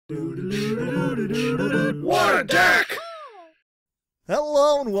What a deck!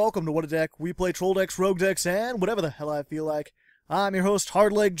 Hello and welcome to What a Deck. We play troll decks, rogue decks, and whatever the hell I feel like. I'm your host,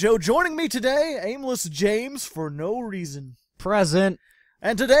 Hardleg Joe. Joining me today, Aimless James, for no reason. Present.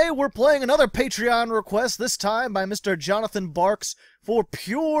 And today we're playing another Patreon request, this time by Mr. Jonathan Barks for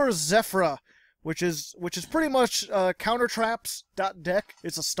Pure Zefra, which is pretty much counter traps deck.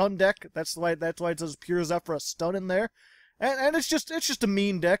 It's a stun deck. That's why it says Pure Zefra stun in there. And it's just a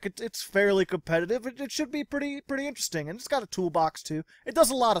mean deck. It's fairly competitive. It should be pretty interesting. And it's got a toolbox too. It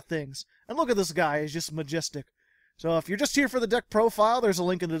does a lot of things. And look at this guy. He's just majestic. So if you're just here for the deck profile, there's a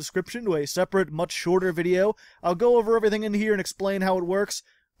link in the description to a separate, much shorter video. I'll go over everything in here and explain how it works.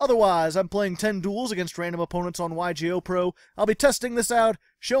 Otherwise, I'm playing 10 duels against random opponents on YGOPro. I'll be testing this out,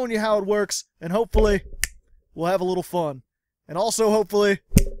 showing you how it works, and hopefully we'll have a little fun. And also, hopefully,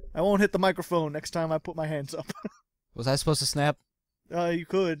 I won't hit the microphone next time I put my hands up. Was I supposed to snap? You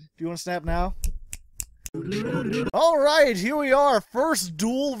could. Do you want to snap now? Alright, here we are. First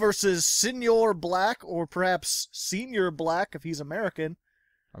duel versus Senor Black, or perhaps Senior Black if he's American.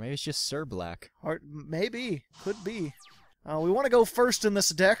 Or maybe it's just Sir Black. Or maybe. Could be. We want to go first in this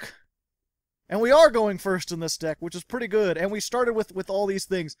deck. And we are going first in this deck, which is pretty good. And we started with all these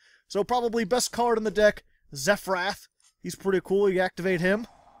things. So probably best card in the deck, Zefrath. He's pretty cool. You activate him.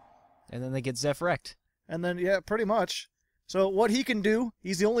 And then they get Zefrect. And then, yeah, pretty much. So what he can do,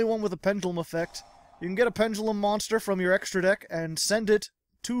 he's the only one with a pendulum effect. You can get a pendulum monster from your extra deck and send it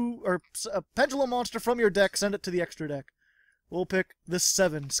to, or a pendulum monster from your deck, send it to the extra deck. We'll pick this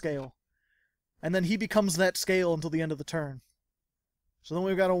 7 scale. And then he becomes that scale until the end of the turn. So then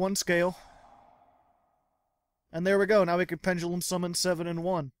we've got a 1 scale. And there we go. Now we can pendulum summon 7 and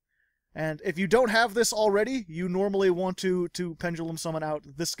 1. And if you don't have this already, you normally want to pendulum summon out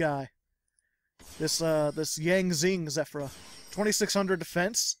this guy. This Yang Zing Zefra. 2600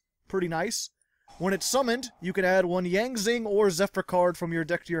 defense. Pretty nice. When it's summoned, you can add 1 Yang Zing or Zefra card from your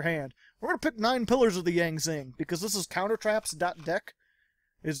deck to your hand. We're going to pick 9 pillars of the Yang Zing, because this is countertraps.deck.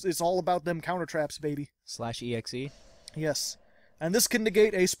 It's all about them countertraps, baby. /EXE? Yes. And this can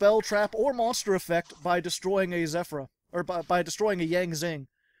negate a spell, trap, or monster effect by destroying a Zefra. Or by destroying a Yang Zing.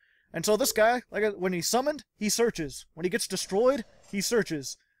 And so this guy, when he's summoned, he searches. When he gets destroyed, he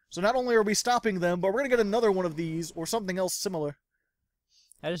searches. So not only are we stopping them, but we're going to get another one of these, or something else similar.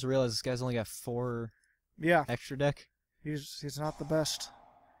 I just realized this guy's only got 4 extra deck. He's not the best.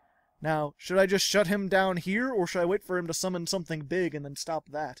 Now, should I just shut him down here, or should I wait for him to summon something big and then stop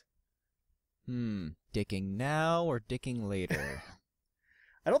that? Dicking now or dicking later?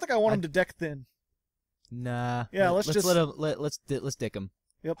 I don't think I want him to deck thin. Nah. Yeah, let's just let him. Let's dick him.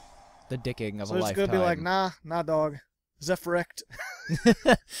 Yep. The dicking of so a lifetime. So it's gonna be like, nah, dog. Zefrect.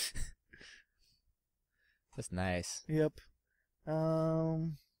 That's nice. Yep.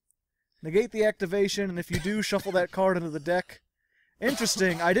 Negate the activation, and if you do, shuffle that card into the deck.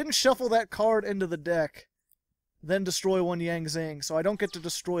 Interesting, I didn't shuffle that card into the deck, then destroy 1 Yang Zing, so I don't get to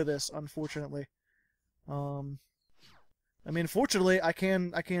destroy this, unfortunately. I mean, fortunately, I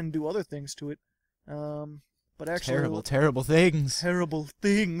can do other things to it. But actually... Terrible things. Terrible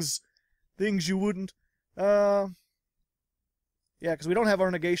things. Things you wouldn't. Yeah, because we don't have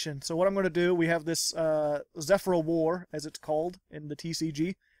our negation. So what I'm going to do, we have this Zefra War, as it's called in the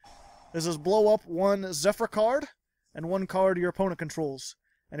TCG. This is blow up 1 Zefra card and 1 card your opponent controls.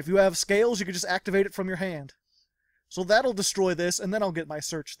 And if you have scales, you can just activate it from your hand. So that'll destroy this, and then I'll get my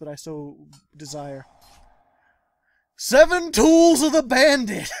search that I so desire. 7 Tools of the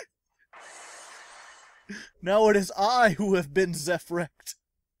Bandit! Now it is I who have been Zefrect.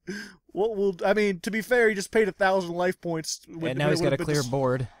 What will... I mean, to be fair, he just paid 1,000 life points. And now he's got a clear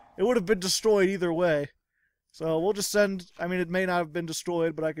board. It would have been destroyed either way. So we'll just send... I mean, it may not have been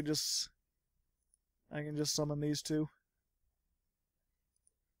destroyed, but I can just summon these 2.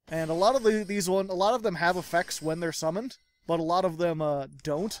 And a lot of a lot of them have effects when they're summoned, but a lot of them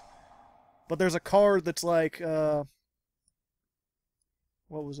don't. But there's a card that's like... what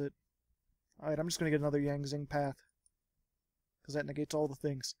was it? Alright, I'm just going to get another Yang Zing Path. Because that negates all the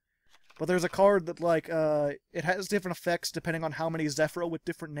things. But there's a card that, like, it has different effects depending on how many Zefra with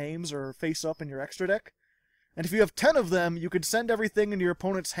different names are face up in your extra deck. And if you have 10 of them, you can send everything in your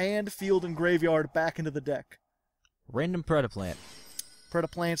opponent's hand, field, and graveyard back into the deck. Random Predaplant.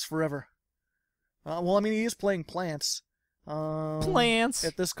 Predaplants forever. Well, I mean, he is playing plants. Plants!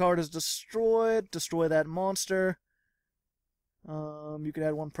 If this card is destroyed, destroy that monster. You can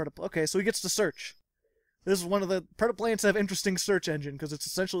add 1 Predaplant. Okay, so he gets to search. This is one of the... Predaplants have interesting search engine, because it's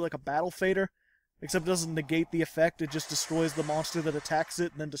essentially like a battle fader. Except it doesn't negate the effect, it just destroys the monster that attacks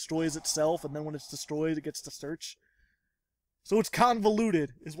it, and then destroys itself, and then when it's destroyed, it gets to search. So it's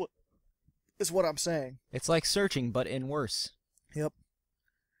convoluted, is what I'm saying. It's like searching, but in worse. Yep.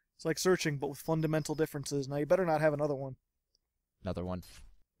 It's like searching, but with fundamental differences. Now, you better not have another one. Another one.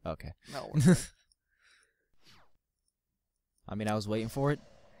 Okay. No. I mean, I was waiting for it.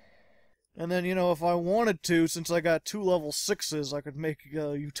 And then, you know, if I wanted to, since I got 2 level 6s, I could make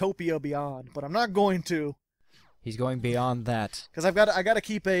Utopia Beyond, but I'm not going to. He's going beyond that. Because I got to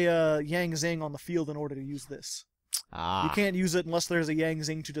keep a Yang Zing on the field in order to use this. Ah. You can't use it unless there's a Yang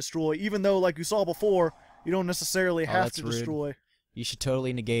Zing to destroy, even though, like you saw before, you don't necessarily have to destroy. Rude. You should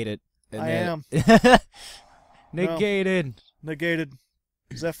totally negate it. I am. Negated. No. Negated.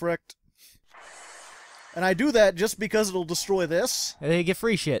 Zefrect. And I do that just because it'll destroy this. And then you get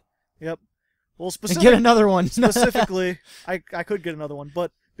free shit. Yep. Well, get another one. Specifically, I could get another one,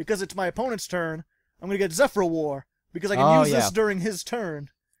 but because it's my opponent's turn, I'm going to get Zefra War, because I can use this during his turn.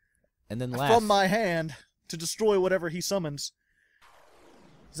 And then laugh. From my hand to destroy whatever he summons.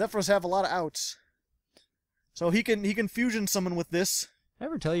 Zefras have a lot of outs. So he can fusion summon with this. I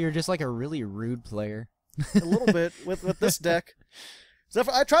ever tell you you're just like a really rude player? A little bit with this deck.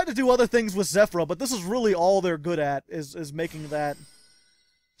 Zefra, I tried to do other things with Zefra, but this is really all they're good at, is making that.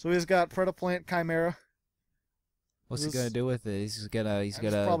 So he's got Predaplant Chimera. What's he gonna do with it? He's gonna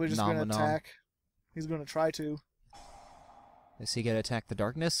probably just gonna attack. He's gonna try to. Is he gonna attack the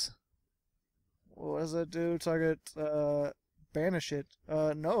darkness? What does that do? Target banish it.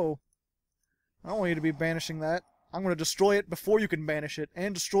 No. I don't want you to be banishing that. I'm gonna destroy it before you can banish it,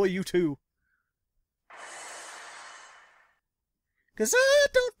 and destroy you too. 'Cause I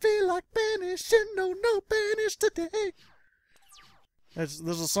don't feel like banishing, no banish today. There's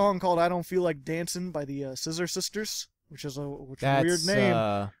a song called "I Don't Feel Like Dancing" by the Scissor Sisters, which is a weird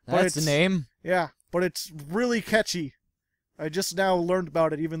name. That's the name. Yeah, but it's really catchy. I just now learned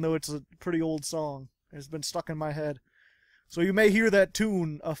about it, even though it's a pretty old song. It's been stuck in my head. So you may hear that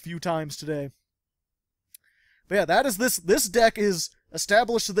tune a few times today. But yeah, that is this. This deck is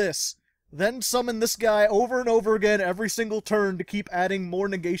establish this, then summon this guy over and over again every single turn to keep adding more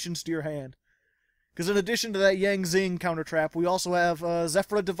negations to your hand. Because in addition to that Yang Zing counter trap, we also have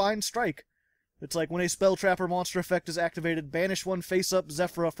Zefra Divine Strike. It's like when a spell trap or monster effect is activated, banish one face-up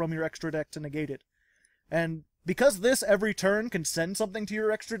Zefra from your extra deck to negate it. And because this every turn can send something to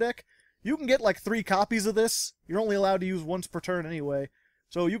your extra deck, you can get like 3 copies of this. You're only allowed to use once per turn anyway.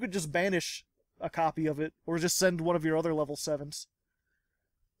 So you could just banish a copy of it, or just send one of your other level 7s.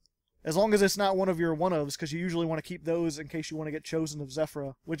 As long as it's not one of your one-ofs, because you usually want to keep those in case you want to get chosen of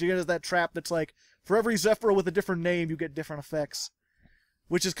Zefra. Which again is that trap that's like, for every Zefra with a different name, you get different effects.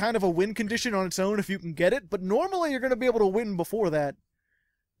 Which is kind of a win condition on its own if you can get it, but normally you're going to be able to win before that.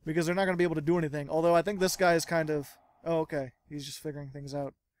 Because they're not going to be able to do anything. Although I think this guy is kind of... Oh, okay. He's just figuring things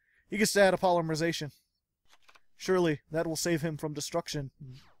out. He gets to add a polymerization. Surely that will save him from destruction.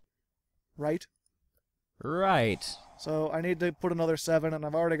 Right? Right. So I need to put another 7, and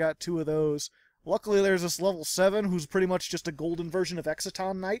I've already got 2 of those. Luckily, there's this level 7 who's pretty much just a golden version of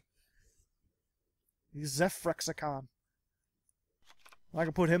Exiton Knight. He's Zefrexicon. I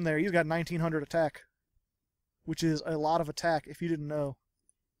can put him there. He's got 1900 attack. Which is a lot of attack, if you didn't know.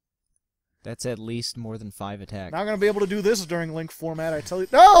 That's at least more than 5 attack. Now I'm going to be able to do this during Link format, I tell you.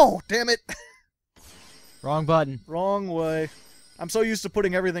 No! Damn it! Wrong button. Wrong way. I'm so used to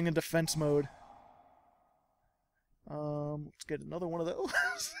putting everything in defense mode. Let's get another one of those.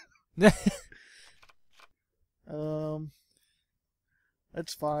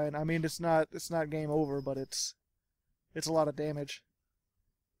 That's fine. I mean, it's not game over, but it's a lot of damage.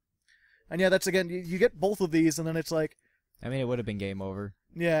 And yeah, that's again, you get both of these, and then it's like... I mean, it would have been game over.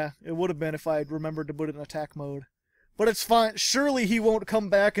 Yeah, it would have been if I had remembered to put it in attack mode. But it's fine. Surely he won't come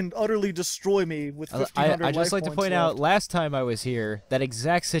back and utterly destroy me with 1,500 I'd just like to point left. out, last time I was here, that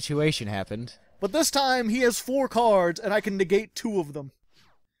exact situation happened. But this time, he has 4 cards, and I can negate 2 of them.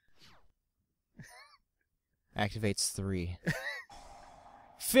 Activates 3.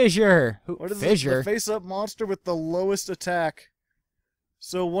 Fissure! What is Fissure? This? The face-up monster with the lowest attack.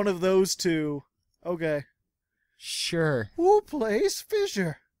 So one of those 2. Okay. Sure. Who plays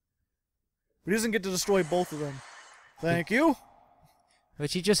Fissure? But he doesn't get to destroy both of them. Thank you.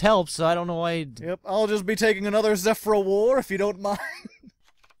 But he just helps, so I don't know why... Yep, I'll just be taking another Zefra War, if you don't mind.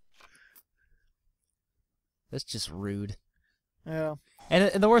 That's just rude. Yeah.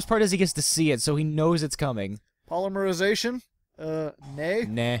 And the worst part is he gets to see it, so he knows it's coming. Polymerization? Nay?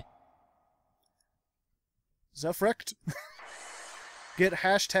 Nah. Zefrect? Get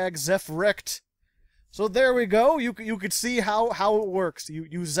hashtag Zefrect. So there we go. You could see how it works.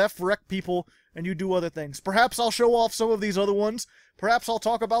 You Zeph wreck people and you do other things. Perhaps I'll show off some of these other ones. Perhaps I'll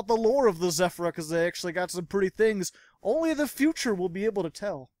talk about the lore of the Zefra, because they actually got some pretty things. Only the future will be able to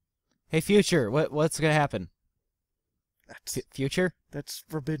tell. Hey, future, what's gonna happen? Future? That's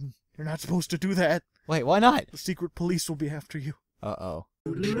forbidden. You're not supposed to do that. Wait, why not? The secret police will be after you. Uh-oh.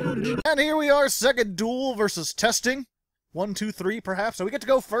 And here we are, second duel versus testing. 1, 2, 3, perhaps. So we get to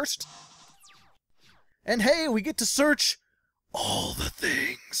go first. And hey, we get to search all the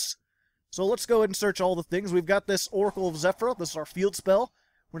things. So let's go ahead and search all the things. We've got this Oracle of Zefra. This is our field spell.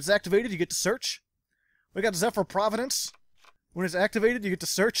 When it's activated, you get to search. We got Zefra Providence. When it's activated, you get to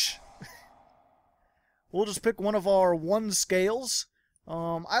search. We'll just pick one of our 1 scales.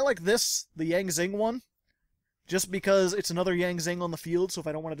 I like this, the Yang Zing one, just because it's another Yang Zing on the field, so if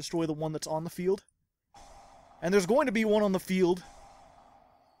I don't want to destroy the one that's on the field. And there's going to be one on the field,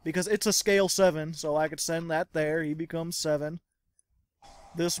 because it's a scale 7, so I could send that there. He becomes 7.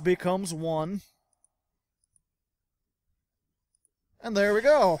 This becomes 1. And there we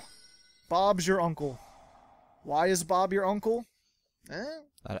go. Bob's your uncle. Why is Bob your uncle?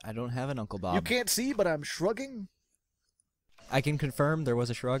 I don't have an Uncle Bob. You can't see, but I'm shrugging. I can confirm there was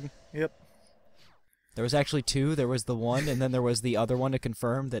a shrug. Yep. There was actually 2. There was the one, and then there was the other one to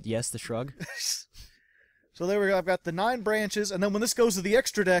confirm that, yes, the shrug. So there we go. I've got the 9 branches, and then when this goes to the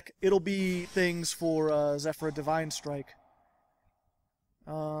extra deck, it'll be things for Zefra Divine Strike.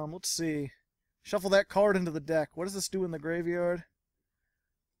 Let's see. Shuffle that card into the deck. What does this do in the graveyard?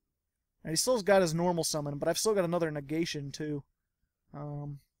 And he still's got his normal summon, but I've still got another negation too.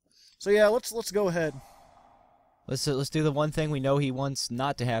 So yeah, let's go ahead. Let's do the one thing we know he wants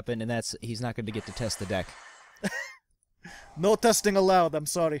not to happen, and that's he's not going to get to test the deck. No testing allowed. I'm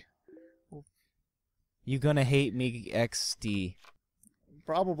sorry. You gonna hate me, XD?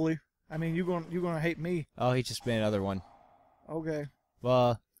 Probably. I mean, you gonna hate me. Oh, he just made another one. Okay.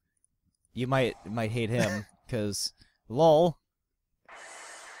 Well, you might hate him, cause lol.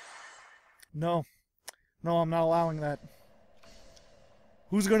 No, I'm not allowing that.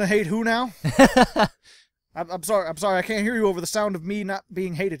 Who's gonna hate who now? I'm sorry. I can't hear you over the sound of me not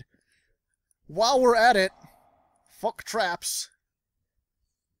being hated. While we're at it, fuck traps.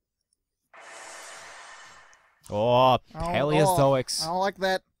 Oh, Paleozoics. I don't like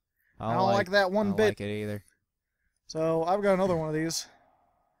that. I don't like that one bit. I don't like it either. So I've got another one of these.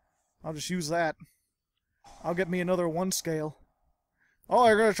 I'll just use that. I'll get me another 1 scale. Oh,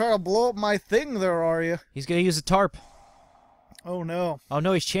 you're gonna try to blow up my thing there, are you? He's gonna use a tarp. Oh no. Oh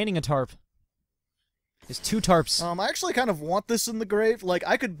no, he's chaining a tarp. There's 2 tarps. I actually kind of want this in the grave. Like,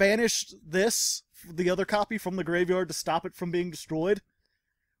 I could banish this, the other copy, from the graveyard to stop it from being destroyed.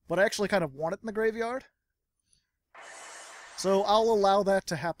 But I actually kind of want it in the graveyard. So I'll allow that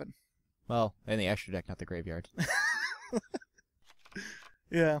to happen. Well, in the extra deck, not the graveyard.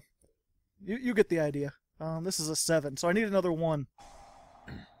 Yeah. You get the idea. This is a 7, so I need another 1.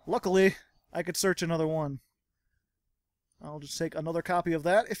 Luckily, I could search another 1. I'll just take another copy of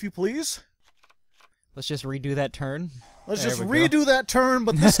that, if you please. Let's just redo that turn. Let's just redo that turn,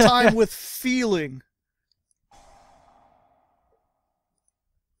 but this time with feeling.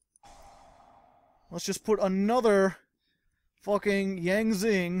 Let's just put another fucking Yang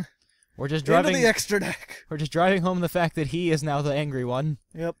Zing into the extra deck. We're just driving home the fact that he is now the angry one.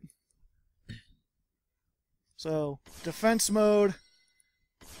 Yep. So, defense mode,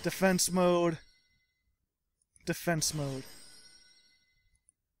 defense mode, defense mode.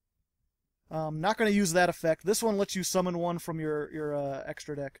 Not going to use that effect. This one lets you summon one from your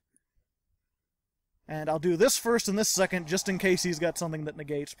extra deck. And I'll do this first and this second, just in case he's got something that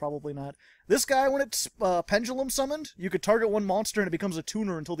negates. Probably not. This guy, when it's pendulum summoned, you could target one monster and it becomes a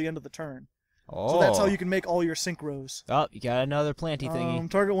tuner until the end of the turn. Oh. So that's how you can make all your synchros. Oh, you got another planty thingy.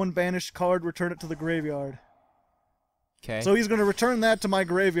 Target one banished card, return it to the graveyard. Okay. So he's going to return that to my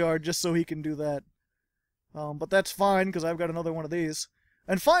graveyard just so he can do that. But that's fine, because I've got another one of these.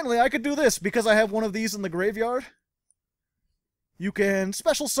 And finally, I could do this, because I have one of these in the graveyard. You can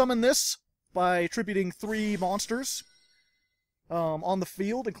special summon this by attributing 3 monsters on the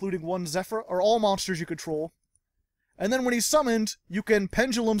field, including 1 Zefra, or all monsters you control. And then when he's summoned, you can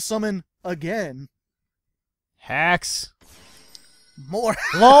pendulum summon again. Hacks. More.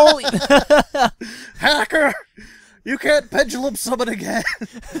 LOL. Hacker! You can't pendulum summon again.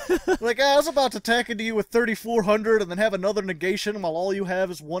 Like, I was about to attack into you with 3,400 and then have another negation while all you have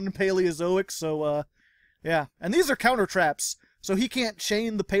is 1 Paleozoic, so, yeah. And these are counter traps, so he can't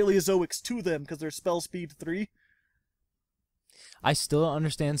chain the Paleozoics to them because they're spell speed 3. I still don't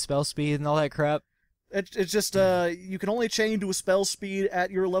understand spell speed and all that crap. It's just, you can only chain to a spell speed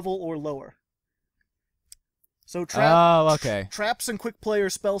at your level or lower. So okay. Traps and quick play are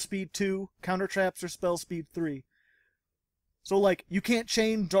spell speed 2. Counter traps are spell speed 3. So like you can't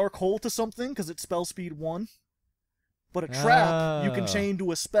chain Dark Hole to something because it's spell speed 1. But a trap you can chain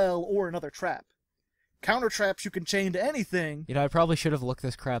to a spell or another trap. Counter traps you can chain to anything. You know, I probably should have looked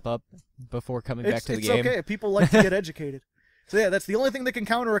this crap up before coming back to the game. It's okay. People like to get educated. So yeah, that's the only thing that can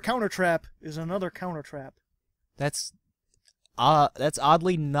counter a counter trap is another counter trap. That's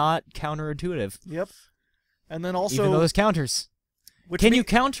oddly not counterintuitive. Yep. And then also even though there's counters. Can you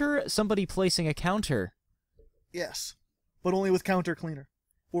counter somebody placing a counter? Yes. But only with counter cleaner.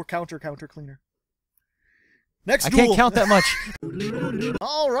 Or counter cleaner. Next duel. I can't count that much.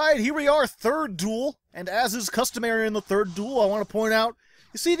 Alright, here we are, third duel. And as is customary in the third duel, I want to point out,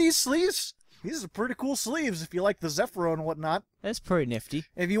 you see these sleeves? These are pretty cool sleeves if you like the Zefra and whatnot. That's pretty nifty.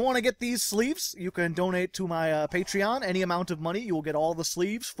 If you want to get these sleeves, you can donate to my Patreon. Any amount of money, you will get all the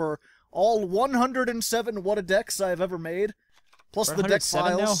sleeves for all 107 What a Decks I've ever made. Plus the deck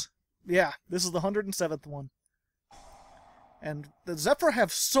files. Now? Yeah, this is the 107th one. And the Zefra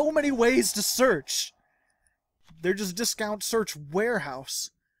have so many ways to search. They're just discount search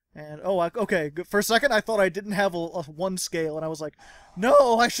warehouse. And, oh, okay, for a second I thought I didn't have a 1 scale, and I was like,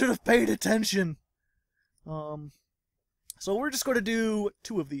 no, I should have paid attention. So we're just going to do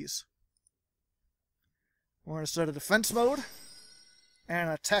 2 of these. We're going to start a defense mode and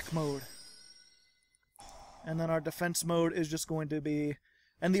an attack mode. And then our defense mode is just going to be...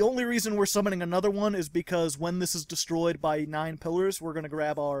 And the only reason we're summoning another one is because when this is destroyed by 9 pillars, we're going to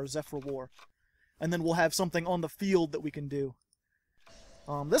grab our Zefra War. And then we'll have something on the field that we can do.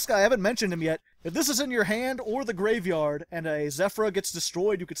 This guy, I haven't mentioned him yet. If this is in your hand or the graveyard and a Zefra gets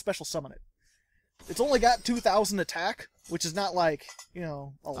destroyed, you could special summon it. It's only got 2,000 attack, which is not like, you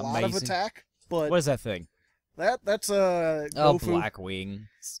know, a lot of attack. But what is that thing? That's a Blackwing.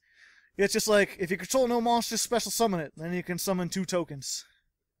 It's just like, if you control no monsters, special summon it. Then you can summon 2 tokens.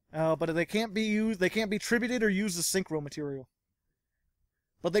 But they can't be used, they can't be tributed or used as synchro material.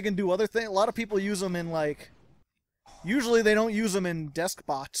 But they can do other things. A lot of people use them in, like... Usually they don't use them in desk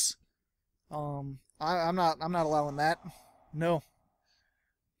bots. I'm not allowing that. No.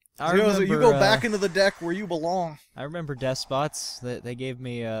 You go back into the deck where you belong. I remember desk bots. They gave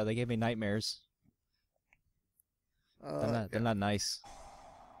me nightmares. They're not nice.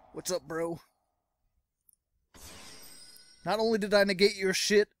 What's up, bro? Not only did I negate your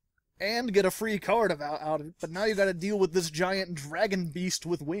shit and get a free card out of it, but now you gotta deal with this giant dragon beast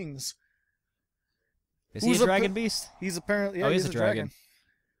with wings. Is he a dragon beast? He's apparently, yeah, oh, he's a dragon.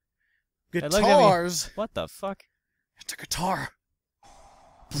 Guitars! What the fuck? It's a guitar.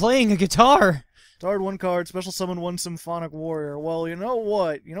 Playing a guitar! Starred 1 card, special summon 1 symphonic warrior. Well, you know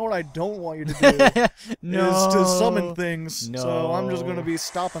what? You know what I don't want you to do? No. Is to summon things. No. So I'm just gonna be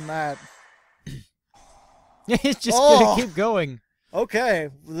stopping that. It's just gonna keep going. Okay,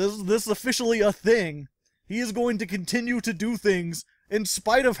 this is officially a thing. He is going to continue to do things in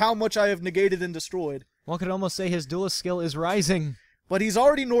spite of how much I have negated and destroyed. One could almost say his duelist skill is rising. But he's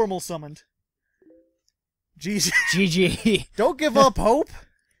already normal summoned. GG. GG. Don't give up hope.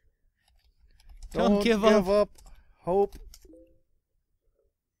 Don't give up hope.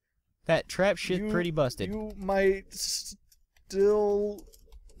 That trap shit pretty busted. You might still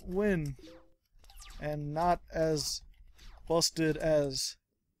win. And not as busted as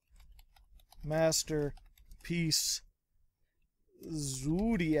Masterpiece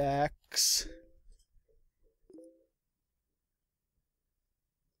Zodiacs.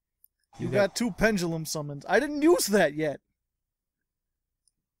 You got 2 pendulum summons. I didn't use that yet.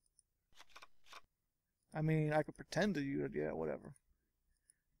 I mean, I could pretend to use it. Yeah, whatever.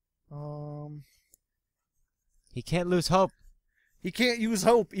 He can't lose hope. He can't use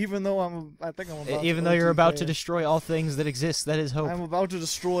hope, even though I think I'm about even though you're about to destroy all things that exist, that is hope. I'm about to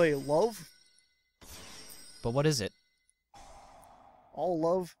destroy love. But what is it? All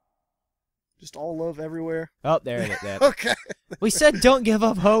love. Just all love everywhere. Oh, there it is. Okay. We said don't give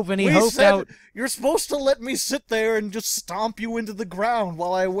up hope, and he hoped out. You're supposed to let me sit there and just stomp you into the ground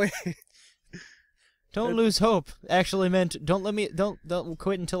while I wait. Don't lose hope. Actually meant don't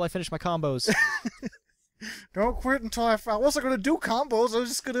quit until I finish my combos. Don't quit until I wasn't gonna do combos. I was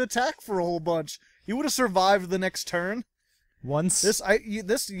just gonna attack for a whole bunch. You would have survived the next turn. Once.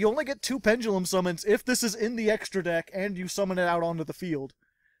 You only get 2 pendulum summons if this is in the extra deck and you summon it out onto the field.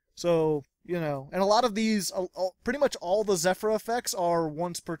 So, you know, and a lot of these, pretty much all the Zefra effects are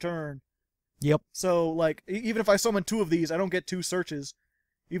once per turn. Yep. So, like, even if I summon 2 of these, I don't get 2 searches.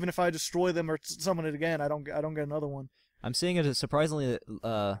 Even if I destroy them or summon it again, I don't get another one. I'm seeing a surprisingly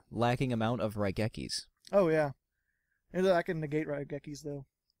lacking amount of Raigekis. Oh, yeah. And I can negate Raigekis, though.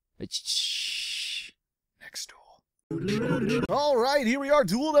 Shh. Next duel. Alright, here we are,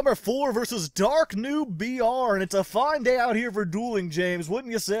 duel number 4 versus Dark Noob BR, and it's a fine day out here for dueling, James,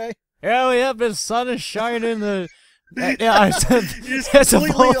 wouldn't you say? Yeah, we have the sun is shining. The yeah, You're just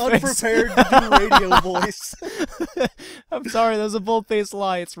completely unprepared to do radio voice. I'm sorry, that was a bold-faced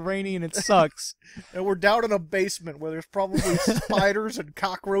lie. It's raining and it sucks. And we're down in a basement where there's probably spiders and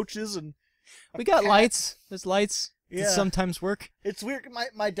cockroaches and... We got lights. There's lights. Yeah. That sometimes work. It's weird.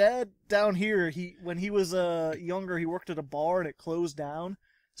 My dad down here, when he was younger, he worked at a bar and it closed down.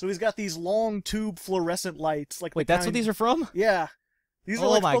 So he's got these long tube fluorescent lights. Like Wait, that's what these are from? Yeah. These are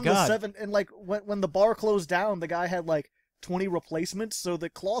Oh like my from God. the 7 and like when the bar closed down, the guy had like 20 replacements, so the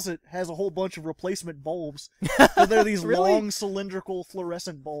closet has a whole bunch of replacement bulbs. So they're these Really? long cylindrical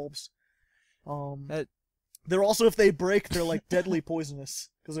fluorescent bulbs. They're also, if they break, they're like deadly poisonous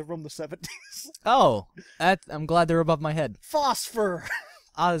because they're from the 70s. Oh, I'm glad they're above my head. Phosphor.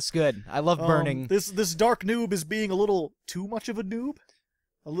 Ah, that's good. I love burning. This dark noob is being a little too much of a noob.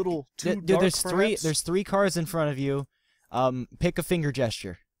 A little too Dude, dark, there's perhaps? there's 3 cards in front of you. Pick a finger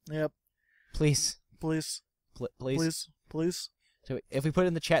gesture. Yep. Please. Please. Please. Please. Please. So if we put it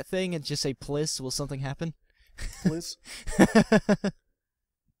in the chat thing and just say "please," will something happen? Please.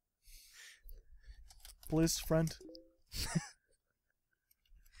 Please, friend.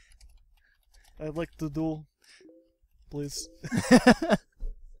 I'd like to duel. Please.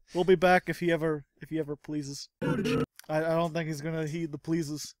 We'll be back if he ever pleases. I don't think he's gonna heed the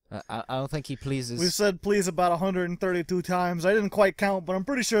pleases. I don't think he pleases. We've said please about 132 times. I didn't quite count, but I'm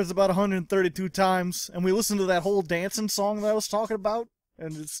pretty sure it's about 132 times. And we listened to that whole dancing song that I was talking about,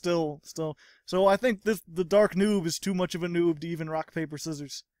 and it's still. So I think the dark noob is too much of a noob to even rock paper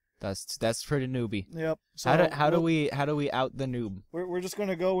scissors. That's pretty newbie. Yep. So How do we out the noob? We're just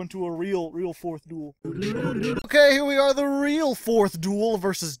gonna go into a real 4th duel. Okay, here we are, the real 4th duel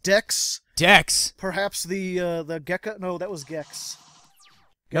versus Dex. Dex. Perhaps the Gekka. No, that was Gex.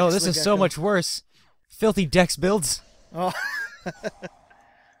 No, Gex this the is so Gekka. much worse. Filthy Dex builds. Oh.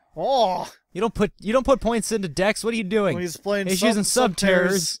 Oh. You don't put points into Dex. What are you doing? When he's playing He's using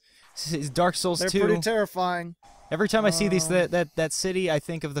sub-terrors. He's Dark Souls They're 2. pretty terrifying. Every time I see these that city, I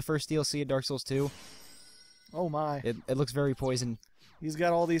think of the first DLC of Dark Souls 2. Oh my. It looks very poison. He's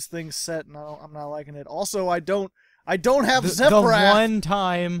got all these things set, and I'm not liking it. Also, I don't have The Zefra. one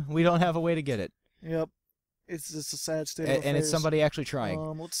time we don't have a way to get it. Yep. It's just a sad state of And affairs. it's somebody actually trying.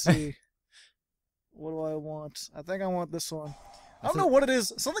 Let's see. What do I want? I think I want this one. I don't know what it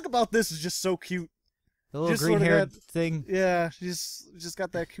is. Something about this is just so cute. The little just sorta green-haired got- thing. Yeah, she's just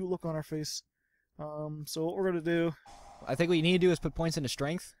got that cute look on her face. So what we're gonna do? I think what you need to do is put points into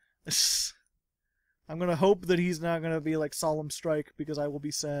strength. I'm gonna hope that he's not gonna be like Solemn Strike because I will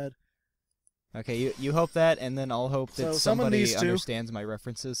be sad. Okay, you hope that, and then I'll hope that So summon somebody these two. understands my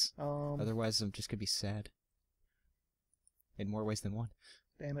references. Otherwise, I'm just gonna be sad. In more ways than one.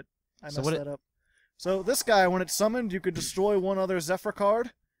 Damn it, I So messed that up. So this guy, when it's summoned, you could destroy one other Zefra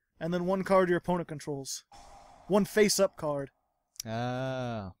card, and then one card your opponent controls. One face-up card.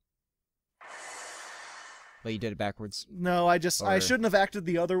 Oh. But you did it backwards. No, I Or- shouldn't have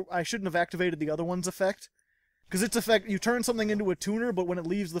activated the other one's effect. Because its effect, you turn something into a tuner, but when it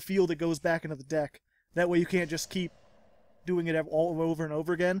leaves the field, it goes back into the deck. That way you can't just keep doing it all over and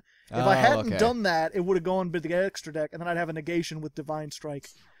over again. If I hadn't done that, it would have gone to the extra deck, and then I'd have a negation with Divine Strike.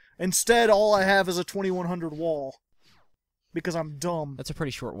 Instead, all I have is a 2100 wall. Because I'm dumb. That's a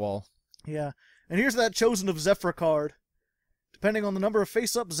pretty short wall. Yeah. And here's that Chosen of Zefra card. Depending on the number of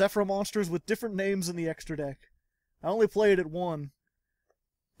face-up Zefra monsters with different names in the extra deck. I only play it at 1.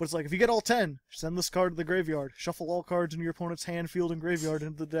 But it's like, if you get all 10, send this card to the graveyard. Shuffle all cards in your opponent's hand, field, and graveyard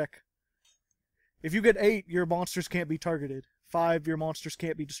into the deck. If you get 8, your monsters can't be targeted. 5, your monsters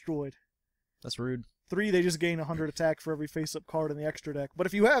can't be destroyed. That's rude. 3, they just gain 100 attack for every face-up card in the extra deck. But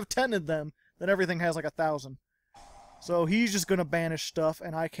if you have 10 of them, then everything has like 1,000. So he's just gonna banish stuff,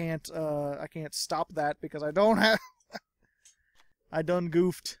 and I can't stop that because I don't have... I done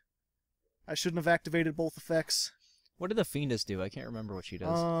goofed. I shouldn't have activated both effects. What did the Fiendess do? I can't remember what she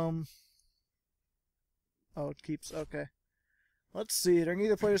does. Oh, it keeps... Okay. Let's see. During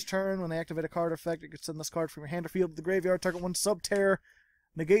either player's turn, when they activate a card effect, you can send this card from your hand or field to the graveyard, target one sub-terror,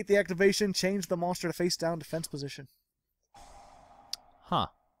 negate the activation, change the monster to face-down defense position. Huh.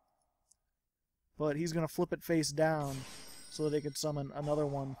 But he's going to flip it face down so that they can summon another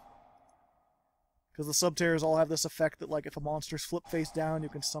one. Because the sub-terrors all have this effect that, like, if a monster's flip face down, you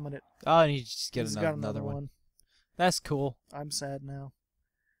can summon it. Oh, and you just get He's got another one. That's cool. I'm sad now.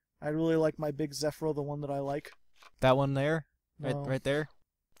 I really like my big Zefra, the one that I like. That one there? No. Right there?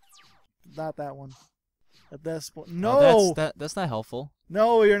 Not that one. At this point. Oh, No! that's not helpful.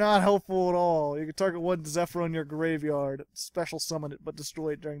 No, you're not helpful at all. You can target one Zefra in your graveyard, special summon it, but destroy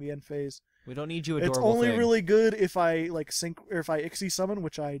it during the end phase. We don't need you, It's adorable only thing. really good if I like sync or if I Ixie summon,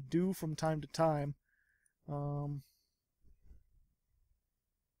 which I do from time to time.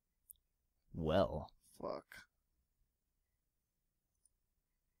 Well. Fuck.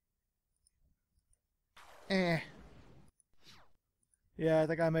 Yeah, I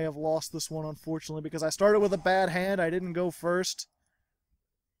think I may have lost this one, unfortunately, because I started with a bad hand. I didn't go first.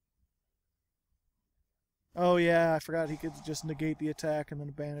 Oh, yeah, I forgot he could just negate the attack and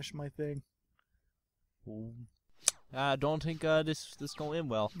then banish my thing. I don't think this gonna end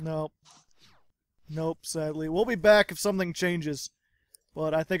well. Nope. Nope, sadly. We'll be back if something changes.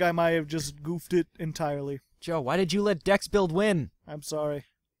 But I think I might have just goofed it entirely. Joe, why did you let Dex build win? I'm sorry.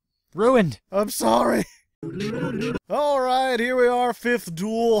 Ruined! I'm sorry! Alright, here we are, 5th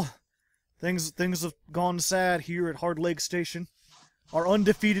duel. Things have gone sad here at Hardleg Station. Our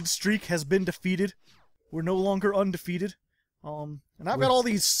undefeated streak has been defeated. We're no longer undefeated. And I've got all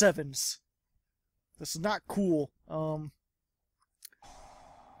these 7s. This is not cool.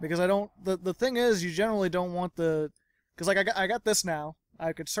 Because I don't... The thing is, you generally don't want the... Because like I got this now.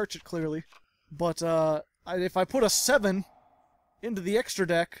 I could search it clearly. But if I put a 7 into the extra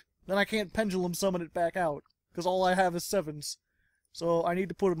deck, then I can't pendulum summon it back out. Because all I have is 7s. So I need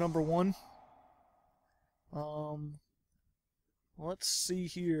to put a number 1. Let's see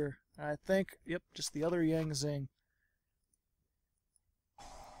here. I think, yep, just the other Yang Zing.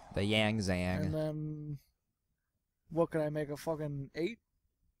 The Yang Zing. And then, what can I make, a fucking 8?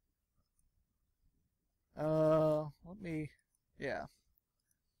 Let me, yeah.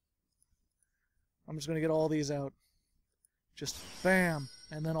 I'm just gonna get all these out. Just bam,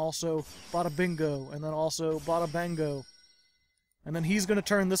 and then also bada bingo, and then also bada bango. And then he's gonna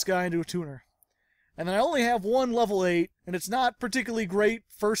turn this guy into a tuner. And then I only have one level 8, and it's not particularly great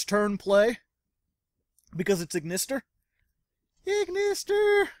first turn play, because it's Ignister.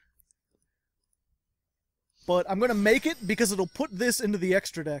 Ignister! But I'm gonna make it because it'll put this into the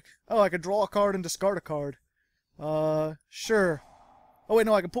extra deck. Oh, I could draw a card and discard a card. Sure. Oh wait,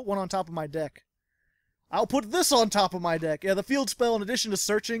 no, I can put one on top of my deck. I'll put this on top of my deck. Yeah, the field spell, in addition to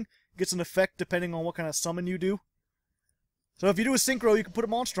searching, gets an effect depending on what kind of summon you do. So if you do a synchro, you can put a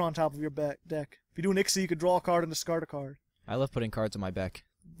monster on top of your deck. If you do an Ixie, you could draw a card and discard a card. I love putting cards on my deck.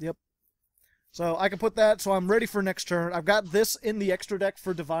 Yep. So I can put that, so I'm ready for next turn. I've got this in the extra deck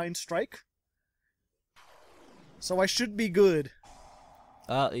for Divine Strike. So I should be good.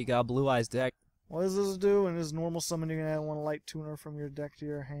 You got a Blue Eyes deck. What does this do? And is normal summon, you can add one light tuner from your deck to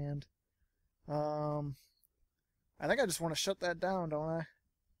your hand. I think I just want to shut that down, don't I?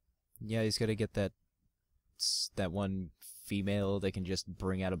 Yeah, he's gotta get that one female that can just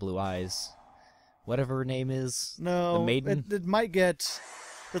bring out a Blue Eyes. Whatever her name is. No, the maiden. It might get...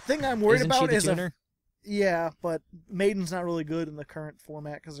 The thing I'm worried Isn't about she the is... tuner? Yeah, but Maiden's not really good in the current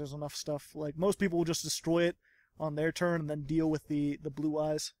format because there's enough stuff. Like, most people will just destroy it on their turn and then deal with the Blue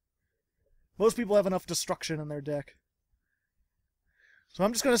Eyes. Most people have enough destruction in their deck. So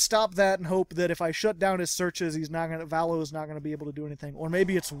I'm just going to stop that and hope that if I shut down his searches, Valo is not going to be able to do anything. Or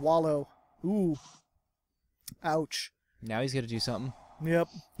maybe it's Wallow. Ooh. Ouch. Now he's gotta do something. Yep.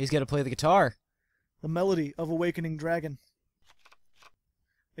 He's gotta play the guitar. The melody of Awakening Dragon.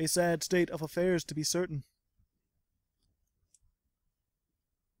 A sad state of affairs, to be certain.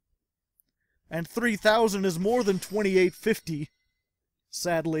 And 3,000 is more than 2,850.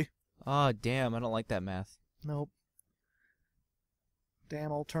 Sadly. Oh, damn, I don't like that math. Nope.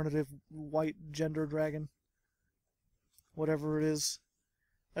 Damn alternative white gender dragon. Whatever it is.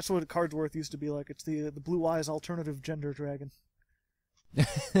 That's what Cardsworth used to be like. It's the Blue Eyes alternative gender dragon.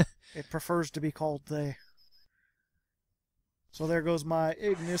 It prefers to be called they. So there goes my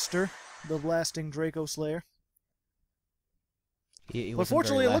Ignister, the blasting Draco Slayer. But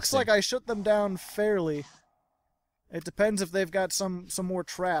fortunately, it looks like I shut them down fairly. It depends if they've got some more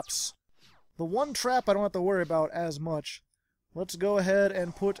traps. The one trap I don't have to worry about as much. Let's go ahead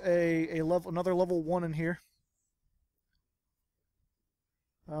and put another level 1 in here.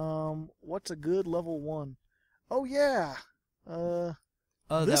 What's a good level 1? Oh yeah.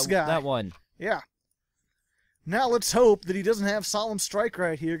 This guy. That one. Yeah. Now let's hope that he doesn't have Solemn Strike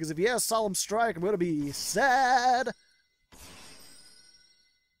right here, because if he has Solemn Strike, I'm going to be sad.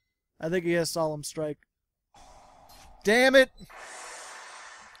 I think he has Solemn Strike. Damn it!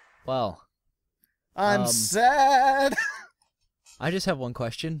 Well. I'm sad! I just have one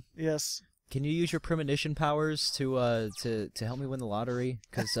question. Yes. Can you use your premonition powers to help me win the lottery?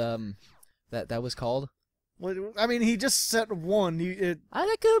 Because that was called. Well, I mean, he just set one. It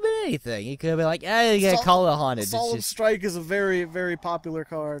could have been anything. He could have been like, you gotta call it haunted. Solemn Strike is a very, very popular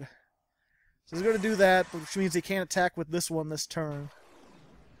card. So he's going to do that, which means he can't attack with this one this turn.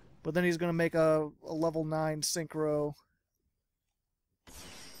 But then he's going to make a level 9 Synchro.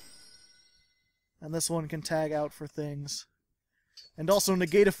 And this one can tag out for things. And also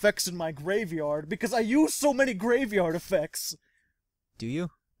negate effects in my graveyard, because I use so many graveyard effects. Do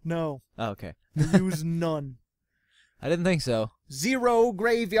you? No. Oh, okay. I use none. I didn't think so. 0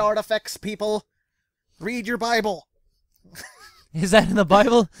 graveyard effects, people. Read your Bible. Is that in the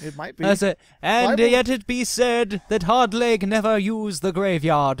Bible? It might be. That's it. And Bible? yet it be said that Hardleg never used the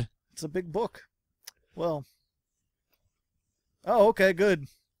graveyard. It's a big book. Well. Oh, okay, good.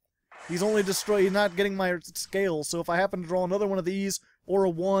 He's only destroyed. He's not getting my scale. So if I happen to draw another one of these, or a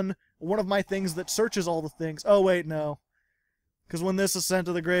 1, one of my things that searches all the things. Oh, wait, no. Because when this is sent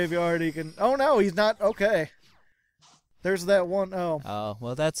to the graveyard, he can... Oh, no, he's not... Okay. There's that one. Oh. Oh,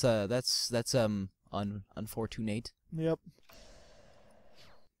 well, that's unfortunate. Yep.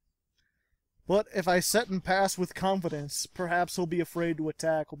 But if I set and pass with confidence, perhaps he'll be afraid to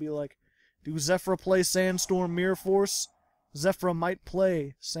attack. He'll be like, do Zefra play Sandstorm Mirror Force? Zefra might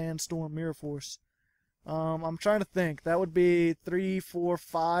play Sandstorm Mirror Force. I'm trying to think. That would be 3, 4,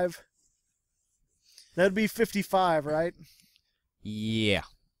 5. That'd be 55, right? Yeah.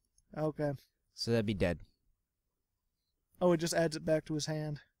 Okay. So that'd be dead. Oh, it just adds it back to his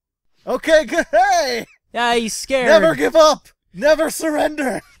hand. Okay, good. Hey! Yeah, he's scared. Never give up! Never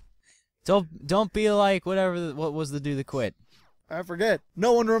surrender! Don't be like whatever. What was the do the quit? I forget.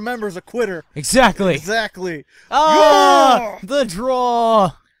 No one remembers a quitter. Exactly. Exactly. Ah, yeah! The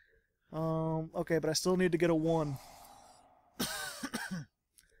draw. Okay, but I still need to get a 1.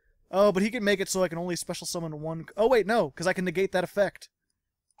 Oh, but he can make it so I can only special summon 1. Oh, wait, no, because I can negate that effect.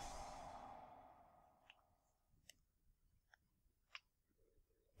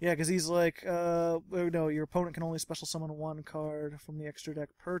 Yeah, because he's like, oh, no, your opponent can only special summon 1 card from the extra deck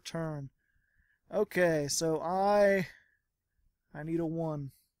per turn. Okay, so I need a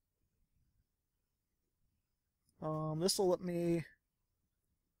 1. This will let me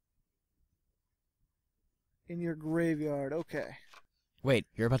in your graveyard. Okay. Wait,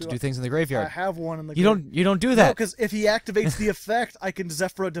 you're about to do things in the graveyard. I have one in the graveyard. You don't do that. No, because if he activates the effect, I can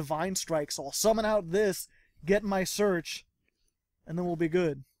Zefra Divine Strike. So I'll summon out this, get my search, and then we'll be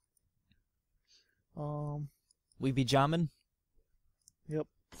good. We be jamming? Yep.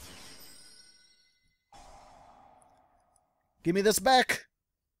 Give me this back.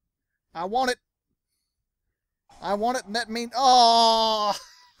 I want it. I want it, and that means... Oh!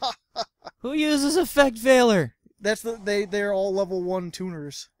 Who uses Effect Veiler? That's they're all level 1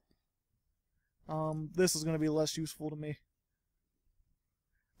 tuners. This is going to be less useful to me.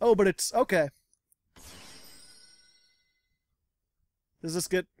 Oh, but it's... Okay. Does this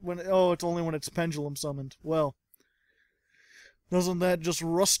get... when? Oh, it's only when it's pendulum summoned. Well. Doesn't that just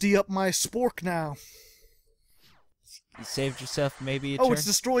rusty up my spork now? You saved yourself maybe a turn? Oh, it's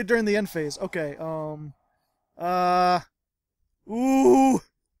destroyed during the end phase. Okay, Ooh!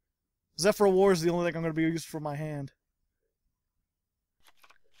 Zefra War is the only thing I'm going to be used for my hand.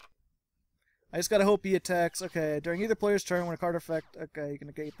 I just gotta hope he attacks. Okay, during either player's turn, when a card effect... Okay, you can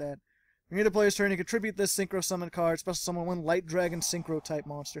negate that. During either player's turn, you can tribute this Synchro Summon card, special summon 1 Light Dragon Synchro type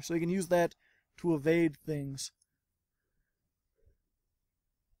monster. So you can use that to evade things.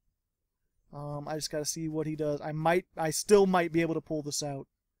 I just gotta see what he does. I still might be able to pull this out.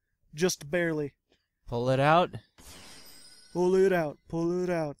 Just barely. Pull it out. Pull it out, pull it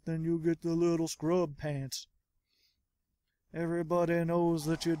out, then you get the little scrub pants. Everybody knows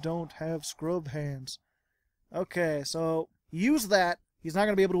that you don't have scrub hands. Okay, so use that. He's not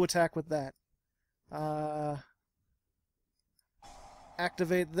going to be able to attack with that.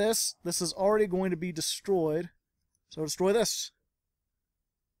 Activate this. This is already going to be destroyed. So destroy this.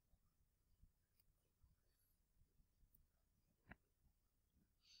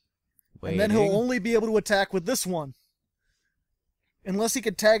 Waiting. And then he'll only be able to attack with this one. Unless he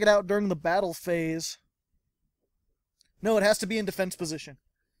could tag it out during the battle phase. No, it has to be in defense position.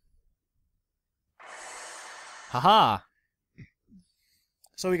 Haha.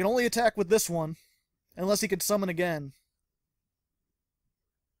 So he can only attack with this one, unless he could summon again.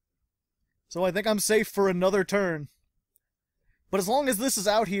 So I think I'm safe for another turn. But as long as this is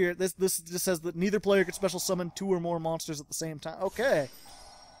out here, this just says that neither player can special summon 2 or more monsters at the same time. Okay.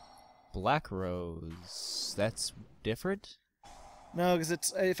 Black Rose. That's different? No, because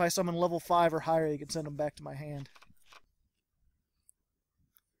it's if I summon level 5 or higher, you can send them back to my hand.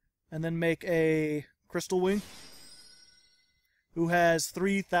 And then make a Crystal Wing, who has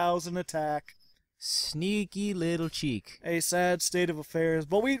 3,000 attack, Sneaky little cheek. A sad state of affairs.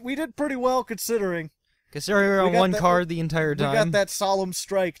 But we did pretty well considering. Considering we were on one card the entire time. We got that solemn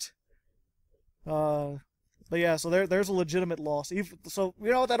striked. But yeah, so there's a legitimate loss. So,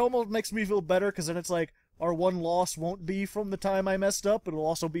 you know, that almost makes me feel better, because then it's like, our one loss won't be from the time I messed up, it'll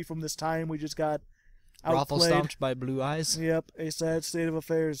also be from this time we just got Raffle outplayed. stomped by Blue Eyes. Yep, a sad state of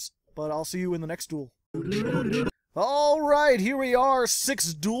affairs. But I'll see you in the next duel. Alright, here we are,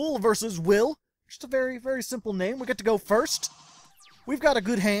 6th duel versus Will. Just a very, very simple name. We get to go first. We've got a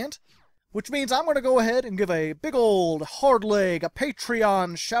good hand, which means I'm going to go ahead and give a big old Hardleg, a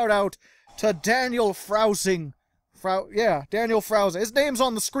Patreon shout-out to Daniel Frowsing. Daniel Frowsing. His name's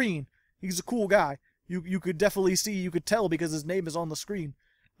on the screen. He's a cool guy. You could definitely see, you could tell because his name is on the screen.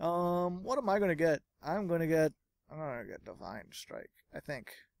 What am I going to get? I'm going to get Divine Strike, I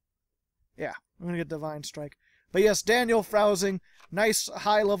think. Yeah, I'm going to get Divine Strike. But yes, Daniel Frowsing, nice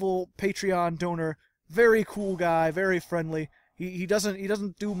high-level Patreon donor, very cool guy, very friendly. He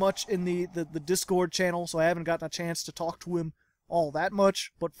doesn't do much in the Discord channel, so I haven't gotten a chance to talk to him all that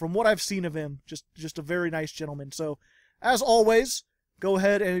much. But from what I've seen of him, just a very nice gentleman. So, as always, go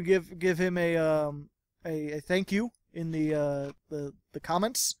ahead and give him a thank you in the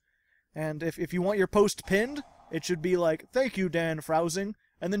comments. And if you want your post pinned, it should be like, "Thank you, Dan Frowsing,"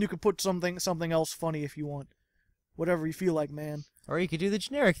 and then you can put something else funny if you want. Whatever you feel like, man. Or you could do the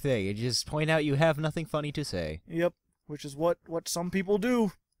generic thing and just point out you have nothing funny to say. Yep, which is what some people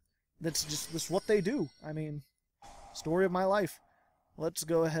do. That's what they do. I mean, story of my life. Let's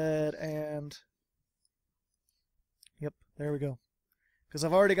go ahead and... Yep, there we go. Because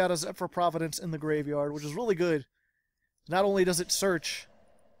I've already got a Zefra Providence in the graveyard, which is really good. Not only does it search...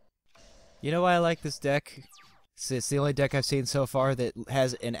 You know why I like this deck? It's the only deck I've seen so far that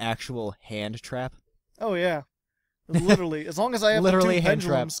has an actual hand trap. Oh, yeah. Literally. As long as I have the 2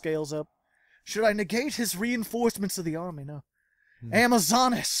 pendulum scales up. Should I negate his reinforcements of the army? No.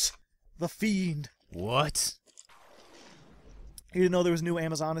 Amazonis! The Fiend. What? You didn't know there was new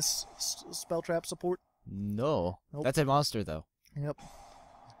Amazonis spell trap support? No. Nope. That's a monster, though. Yep.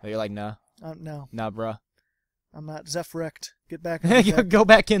 But you're like, nah. No. Nah, bruh. I'm not Zefrect. Get back in the deck. Go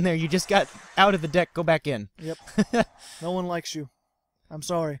back in there. You just got out of the deck. Go back in. Yep. No one likes you. I'm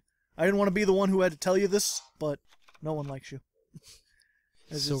sorry. I didn't want to be the one who had to tell you this, but no one likes you.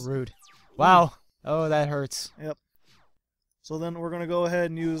 It's so rude. Wow. Oh, that hurts. Yep. So then we're going to go ahead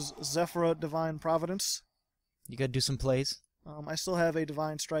and use Zefra Divine Providence. You gotta do some plays. I still have a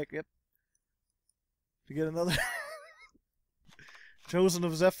Divine Strike. Yep. To get another... Chosen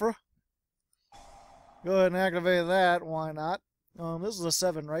of Zefra. Go ahead and activate that. Why not? This is a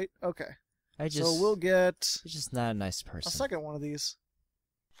 7, right? Okay. So we'll get... You're just not a nice person. A second one of these.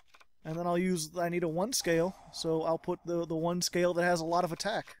 And then I'll use... I need a 1 scale, so I'll put the 1 scale that has a lot of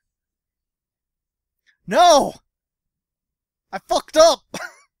attack. No! I fucked up!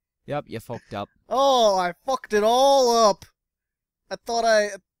 Yep, you fucked up. Oh, I fucked it all up! I thought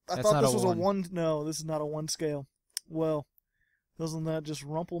this was a 1... No, this is not a 1 scale. Well, doesn't that just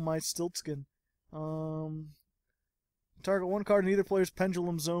rumple my Stiltskin? Target 1 card in either player's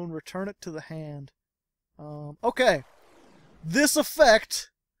pendulum zone, return it to the hand. Okay. This effect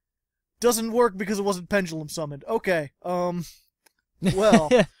doesn't work because it wasn't pendulum summoned. Okay, well.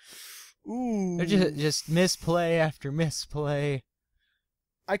 Ooh. Just misplay after misplay.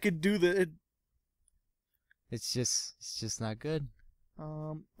 I could do the... It's just not good.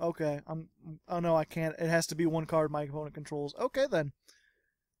 Okay. Oh no, I can't. It has to be 1 card my opponent controls. Okay, then.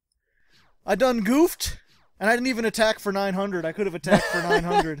 I done goofed, and I didn't even attack for 900. I could have attacked for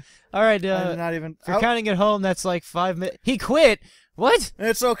 900. All right, not even. If you're counting at home, that's like 5 minutes. He quit. What?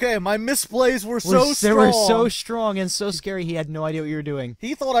 It's okay. My misplays were so strong. They were so strong and so scary. He had no idea what you were doing.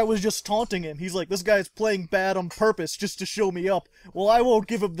 He thought I was just taunting him. He's like, this guy's playing bad on purpose just to show me up. Well, I won't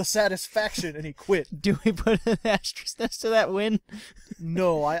give him the satisfaction, and he quit. Do we put an asterisk next to that win?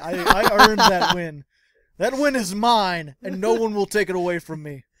 No, I earned that win. That win is mine, and no one will take it away from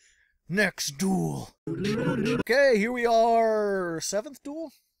me. Next duel. Okay, here we are. 7th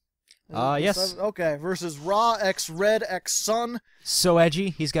duel? Yes. Okay, versus Ra X Red X Sun. So edgy.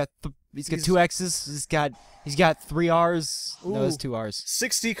 He's got 2 X's. He's got 3 R's. Ooh, no, it's 2 R's.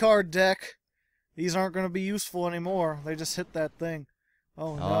 60 card deck. These aren't going to be useful anymore. They just hit that thing.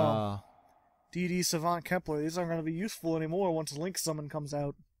 Oh no. DD Savant Kepler. These aren't going to be useful anymore once Link Summon comes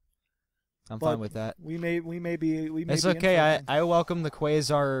out. I'm fine with that. We may be. It's okay. I welcome the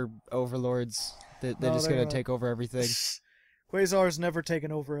Quasar overlords. They're just gonna take over everything. Quasar's never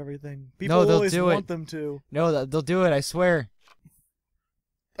taken over everything. People always want them to. No, they'll do it. I swear.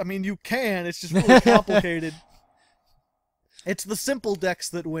 I mean, you can. It's just really complicated. It's the simple decks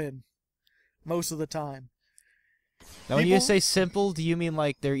that win. most of the time. Now, when you say simple, do you mean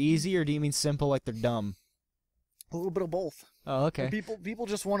like they're easy, or do you mean simple like they're dumb? A little bit of both. Oh, okay. People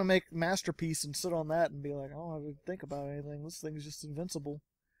just want to make masterpiece and sit on that and be like, oh, I didn't think about anything. This thing's just invincible.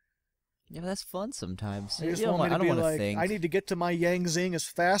 Yeah, that's fun sometimes. I just I don't want to like, think. I need to get to my Yang Zing as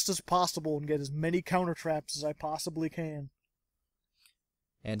fast as possible and get as many counter traps as I possibly can.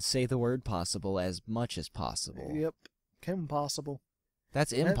 And say the word possible as much as possible. Yep. Impossible.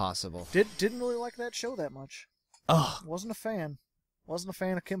 That's impossible. Didn't really like that show that much. Ugh. Wasn't a fan. Wasn't a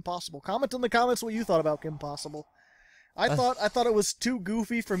fan of Kim Possible. Comment in the comments what you thought about Kim Possible. I thought it was too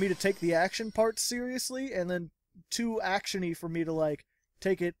goofy for me to take the action part seriously, and then too actiony for me to like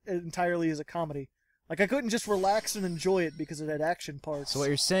take it entirely as a comedy. Like, I couldn't just relax and enjoy it because it had action parts. So what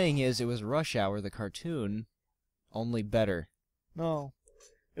you're saying is it was Rush Hour, the cartoon, only better. No.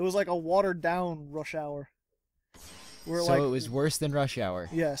 It was like a watered-down Rush Hour. Where, so it was worse than Rush Hour.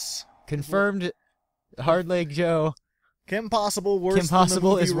 Yes. Confirmed. Hardleg Joe. Kim Possible worse Kim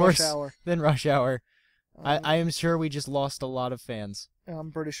Possible than the movie is Rush worse Hour. than Rush Hour. I am sure we just lost a lot of fans.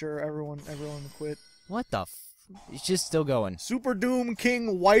 I'm pretty sure everyone quit. What the It's just still going. Super Doom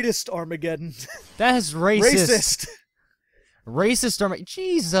King Whitest Armageddon. That's racist. Racist. Racist Armageddon.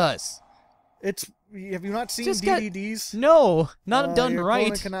 Jesus. Have you not seen Just DVDs? No, not done your right.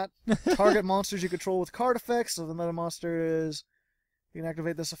 opponent cannot target monsters you control with card effects. So another monster is, you can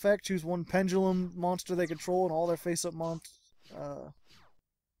activate this effect. Choose one pendulum monster they control, and all their face-up monsters.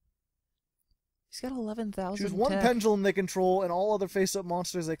 He's got 11,000. Choose one pendulum they control, and all other face-up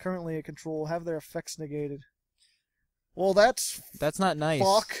monsters they currently control have their effects negated. Well, that's not nice.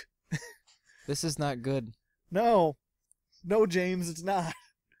 Fuck. This is not good. No, James, it's not.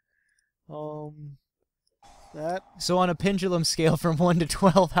 That. So on a pendulum scale from 1 to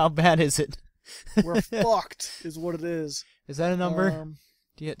 12, how bad is it? We're fucked, is what it is. Is that a number?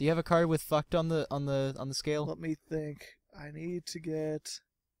 Do you have a card with fucked on the scale? Let me think. I need to get.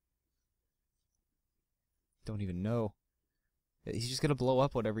 Don't even know. He's just gonna blow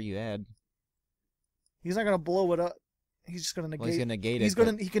up whatever you add. He's not gonna blow it up. He's just gonna negate. Well, he's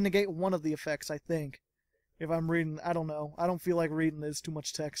gonna negate He can negate one of the effects, I think. If I'm reading, I don't know. I don't feel like reading. There's too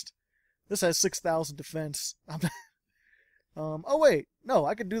much text. This has 6,000 defense. Oh wait, no,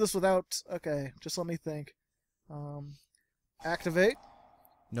 I could do this without. Okay, just let me think. Activate.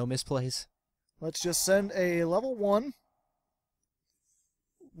 No misplays. Let's just send a level 1,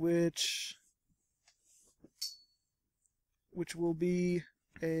 which will be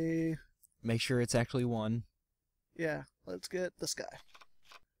a. Make sure it's actually 1. Yeah, let's get this guy.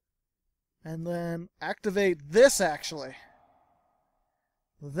 And then activate this, actually.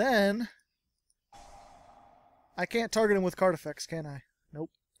 Then I can't target him with card effects, can I? Nope.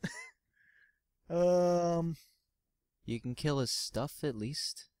 You can kill his stuff, at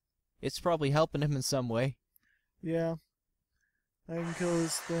least. It's probably helping him in some way. Yeah. I can kill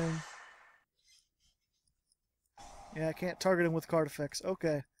his thing. Yeah, I can't target him with card effects.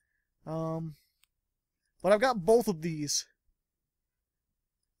 Okay. But I've got both of these.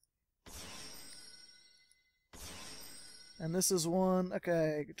 And this is one.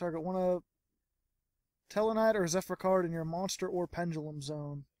 Okay, target one of Tellarknight or Zefra card in your monster or pendulum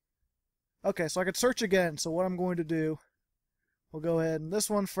zone. Okay, so I could search again. So what I'm going to do, we'll go ahead and this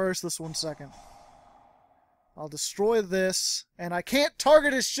one first, this one second. I'll destroy this, and I can't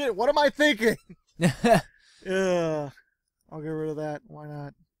target his shit. What am I thinking? Ugh. I'll get rid of that. Why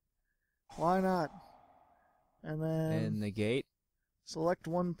not? Why not? And then... And negate. Select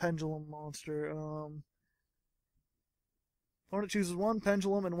one pendulum monster. Opponent chooses one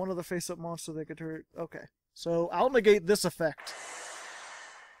pendulum and one other face-up monster they could turn... Okay. So, I'll negate this effect.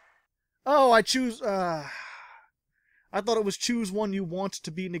 Oh, I choose... I thought it was choose one you want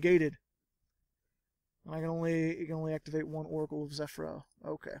to be negated. And you can only activate one Oracle of Zefra.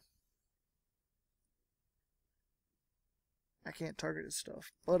 Okay. I can't target his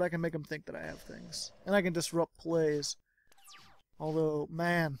stuff, but I can make him think that I have things. And I can disrupt plays. Although,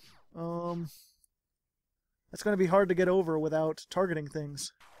 man, that's going to be hard to get over without targeting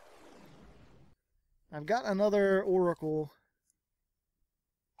things. I've got another Oracle.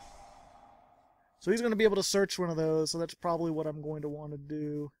 So he's going to be able to search one of those, so that's probably what I'm going to want to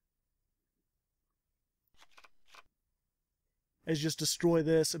do. Is just destroy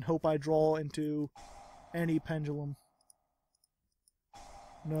this and hope I draw into any pendulum.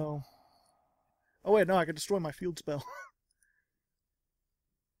 No. Oh wait, no, I can destroy my field spell.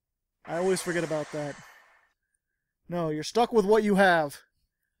 I always forget about that. No, you're stuck with what you have.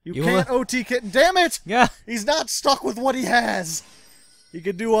 You can't OT kitten. Damn it! Yeah. He's not stuck with what he has. He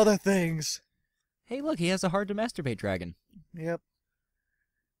can do other things. Hey, look, he has a hard to masturbate dragon. Yep.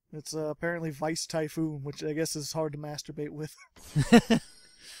 It's apparently Vice Typhoon, which I guess is hard to masturbate with.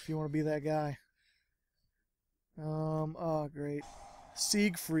 If you want to be that guy. Oh, great.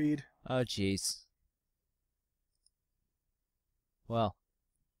 Siegfried. Oh, jeez. Well.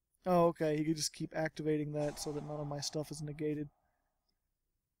 Oh, okay. He could just keep activating that so that none of my stuff is negated.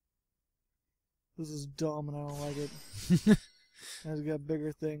 This is dumb and I don't like it. I've got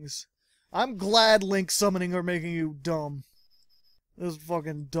bigger things. I'm glad Link summoning are making you dumb. This is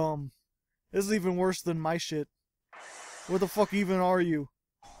fucking dumb. This is even worse than my shit. Where the fuck even are you?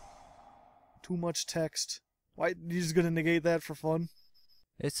 Too much text. Why, you just gonna negate that for fun?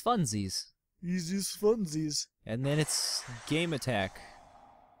 It's funsies. He's just funsies. And then it's game attack.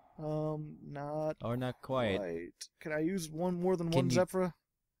 Not Or not quite. Can I use one more than one Zefra?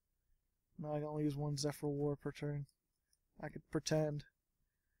 No, I can only use one Zefra War per turn. I could pretend.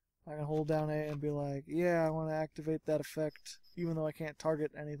 I can hold down A and be like, yeah, I want to activate that effect, even though I can't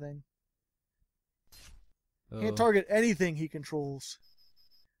target anything. Oh. Can't target anything he controls.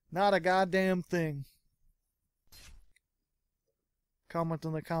 Not a goddamn thing. Comment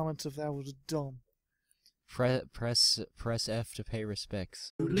in the comments if that was dumb. Press F to pay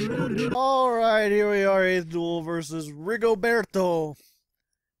respects. Alright, here we are, 8th duel versus Rigoberto.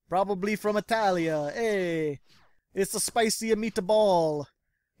 Probably from Italia. Hey, it's a spicy meatball.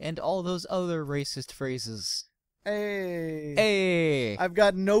 And all those other racist phrases. Hey. Hey. I've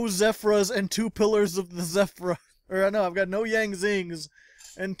got no Zefras and 2 pillars of the Zefra. Or no, I've got no Yang Zings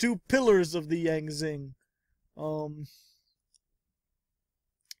and 2 pillars of the Yang Zing.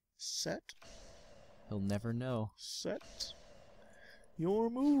 Set. He'll never know. Set. Your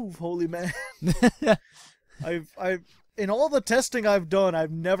move, holy man. I've in all the testing I've done,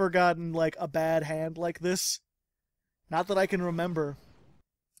 I've never gotten like a bad hand like this. Not that I can remember.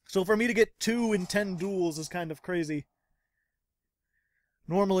 So for me to get 2 in 10 duels is kind of crazy.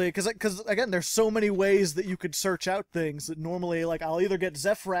 Normally, because again, there's so many ways that you could search out things that normally, like, I'll either get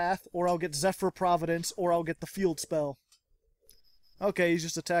Zefrath, or I'll get Zephyr Providence, or I'll get the field spell. Okay, he's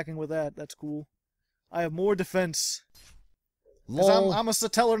just attacking with that. That's cool. I have more defense. Because I'm a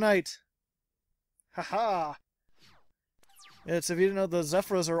Satellar Knight. Haha. It's, if you didn't know, the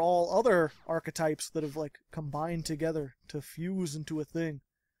Zefras are all other archetypes that have, like, combined together to fuse into a thing.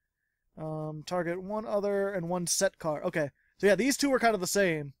 Target 1 other and 1 set card. Okay. So yeah, these 2 are kind of the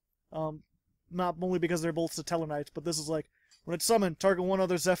same. Not only because they're both Satellar Knights, but this is like, when it's summoned, target 1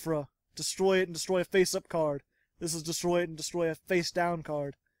 other Zefra. Destroy it and destroy a face-up card. This is destroy it and destroy a face-down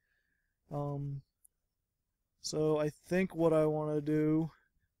card. So I think what I want to do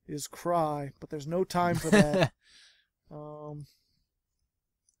is cry, but there's no time for that.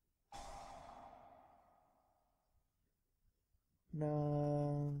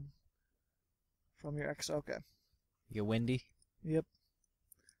 No. From your ex, okay. You Wendy? Yep.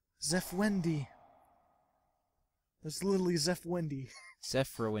 Zef Wendy. There's literally Zef Wendy.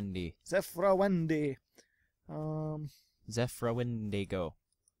 Zefra Wendy. Zefra Wendy. Zefra Wendigo.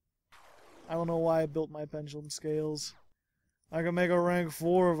 I don't know why I built my pendulum scales. I could make a rank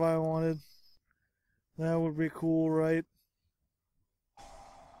 4 if I wanted. That would be cool, right?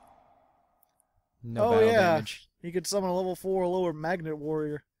 No battle yeah. damage. He could summon a level 4 or lower Magnet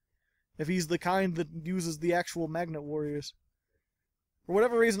Warrior. If he's the kind that uses the actual Magnet Warriors. For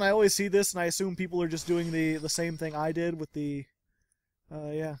whatever reason, I always see this, and I assume people are just doing the same thing I did with the...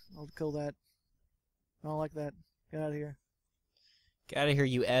 yeah, I'll kill that. I don't like that. Get out of here. Get out of here,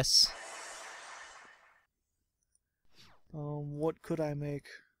 you S. What could I make?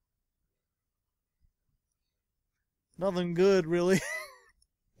 Nothing good, really.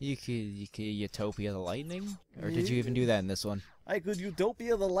 You could Utopia the Lightning? Or did you even do that in this one? I could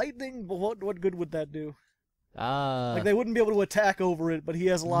Utopia the Lightning, but what good would that do? Ah. Like, they wouldn't be able to attack over it, but he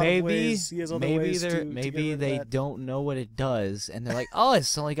has a lot of ways. He has other ways to maybe get they that. don't know what it does, and they're like, oh,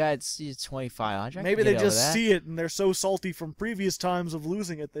 it's only got 2,500. Maybe they just see it, and they're so salty from previous times of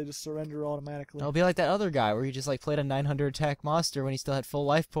losing it, they just surrender automatically. It'll be like that other guy where he just like played a 900 attack monster when he still had full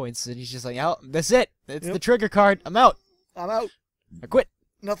life points, and he's just like, oh, that's it. It's the trigger card. I'm out. I'm out. I quit.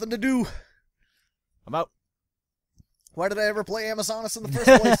 Nothing to do. I'm out. Why did I ever play Amazonas in the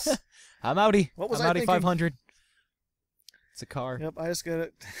first place? I'm outie. What was I'm I outie thinking? 500. It's a car. Yep, I just got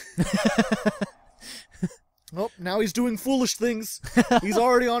it. Oh, now he's doing foolish things. He's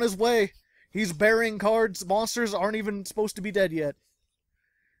already on his way. He's burying cards. Monsters aren't even supposed to be dead yet.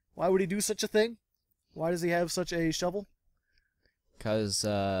 Why would he do such a thing? Why does he have such a shovel? Because,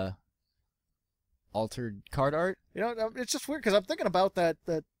 altered card art? You know, it's just weird, because I'm thinking about that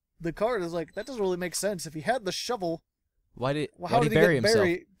the card is like, that doesn't really make sense. If he had the shovel... Why did how he did bury get himself?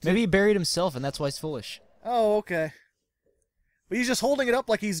 buried? Maybe he buried himself, and that's why he's foolish. Oh, okay. But he's just holding it up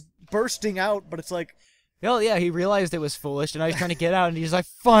like he's bursting out, but it's like... Well, yeah, he realized it was foolish, and I was trying to get out, and he's like,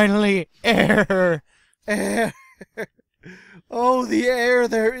 finally, air! Air! Oh, the air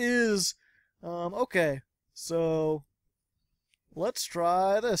there is! Okay. So, let's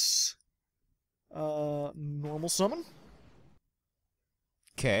try this. Normal summon.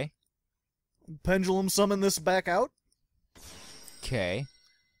 Okay. Pendulum summon this back out. Okay.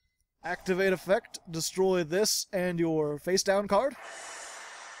 Activate effect, destroy this and your face down card.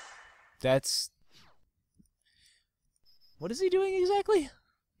 That's... What is he doing exactly?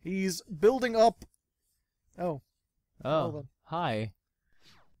 He's building up... Oh. Oh, Well then. hi.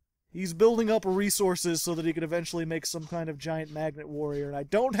 He's building up resources so that he could eventually make some kind of giant magnet warrior, and I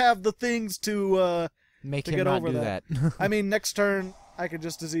don't have the things to Make to him get not over do that. that. I mean, next turn, I could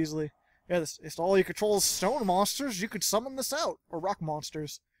just as easily... Yeah, if all you control is stone monsters, you could summon this out, or rock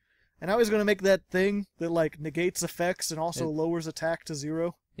monsters. And now he's going to make that thing that, like, negates effects and also lowers attack to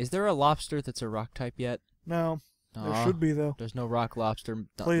 0. Is there a lobster that's a rock type yet? No. Aw, There should be, though. There's no rock lobster.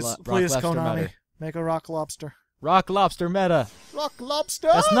 Please, rock please, lobster Konami, meta. make a rock lobster. Rock lobster meta. Rock lobster?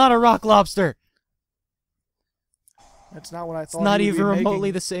 That's not a rock lobster. That's not what I thought. It's not he would even be remotely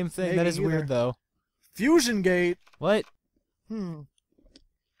making. the same thing. That is making weird, either. though. Fusion Gate. What?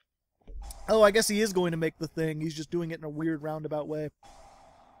 Oh, I guess he is going to make the thing. He's just doing it in a weird roundabout way.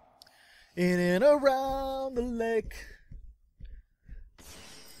 In and around the lake.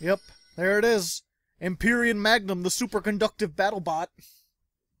 Yep, there it is. Empyrean Magnum, the superconductive battlebot.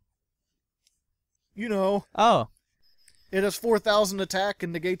 You know. Oh. It has 4,000 attack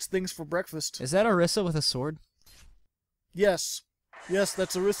and negates things for breakfast. Is that Orisa with a sword? Yes. Yes,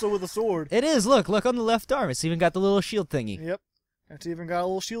 that's Orisa with a sword. It is. Look on the left arm. It's even got the little shield thingy. Yep. It's even got a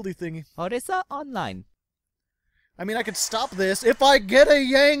little shieldy thingy. Orisa online. I mean, I could stop this if I get a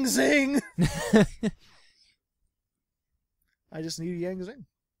Yang Zing! I just need a Yang Zing.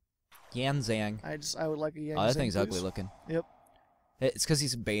 Yang Zing. I would like a Yang Zing. Oh, that thing's please. ugly looking. Yep. It's because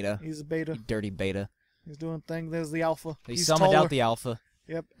he's a beta. He's a beta. You dirty beta. He's doing thing. There's the alpha. He He's summoned taller. out the alpha.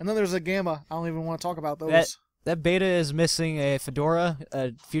 Yep. And then there's a gamma. I don't even want to talk about those. That beta is missing a fedora.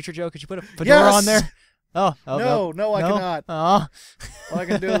 Future Joe, could you put a fedora on there? Oh, No, I cannot. Oh. Well, I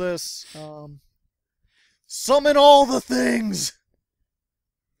can do this. Summon all the things!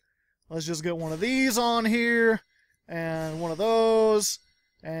 Let's just get one of these on here, and one of those,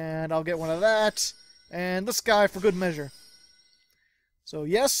 and I'll get one of that, and this guy for good measure. So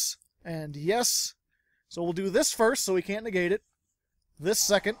yes, and yes. So we'll do this first, so he can't negate it. This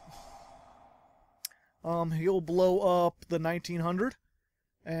second. He'll blow up the 1900,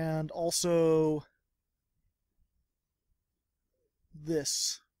 and also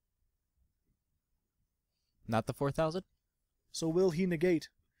this. Not the 4,000? So will he negate?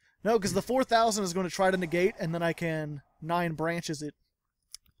 No, because the 4,000 is going to try to negate, and then I can 9 branches it.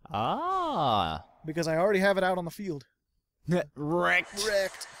 Ah. Because I already have it out on the field. Wrecked.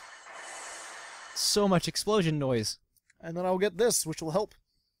 Wrecked. So much explosion noise. And then I'll get this, which will help.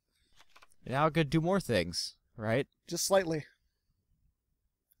 Now I could do more things, right? Just slightly.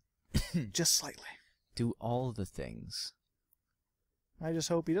 Just slightly. Do all the things. I just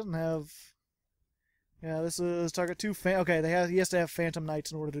hope he doesn't have... Yeah, this is target 2. Okay, he has to have Phantom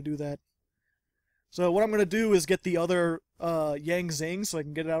Knights in order to do that. So what I'm going to do is get the other Yang Zing so I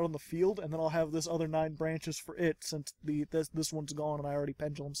can get it out on the field, and then I'll have this other 9 branches for it since this one's gone and I already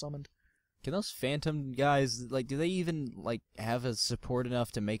Pendulum summoned. Can those Phantom guys, like, do they even, like, have a support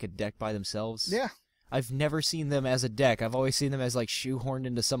enough to make a deck by themselves? Yeah. I've never seen them as a deck. I've always seen them as, like, shoehorned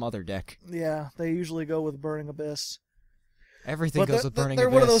into some other deck. Yeah, they usually go with Burning Abyss. Everything goes with Burning they're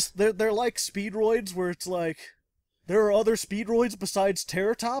Abyss. One of those. They're like speedroids where it's like there are other speedroids besides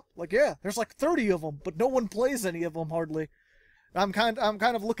Terratop. Like yeah, there's like 30 of them, but no one plays any of them hardly. I'm kind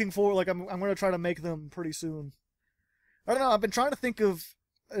of looking for like I'm gonna try to make them pretty soon. I don't know. I've been trying to think of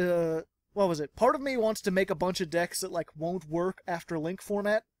what was it? Part of me wants to make a bunch of decks that like won't work after Link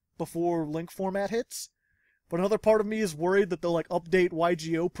format before Link format hits. But another part of me is worried that they'll like update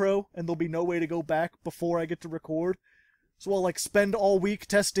YGOPro and there'll be no way to go back before I get to record. So I'll like spend all week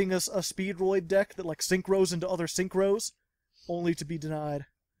testing a Speedroid deck that like synchros into other synchros, only to be denied.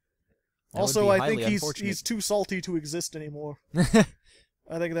 Also, I think he's too salty to exist anymore.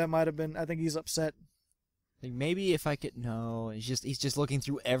 I think that might have been. I think he's upset. Like maybe if I could. No, he's just looking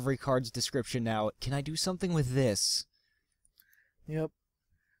through every card's description now. Can I do something with this? Yep.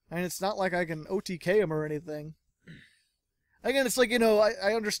 And it's not like I can OTK him or anything. Again, it's like, you know,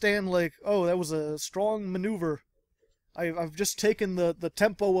 I understand, like, oh, that was a strong maneuver. I've just taken the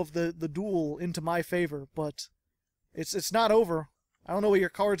tempo of the duel into my favor, but it's not over. I don't know what your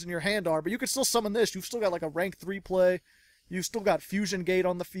cards in your hand are, but you can still summon this. You've still got like a rank 3 play. You still got Fusion Gate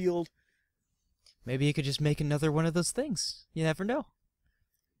on the field. Maybe he could just make another one of those things. You never know.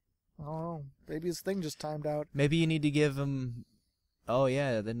 Oh, maybe his thing just timed out. Maybe you need to give him... Oh, yeah,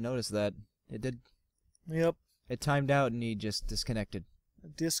 I didn't notice that. It did. Yep. It timed out and he just disconnected.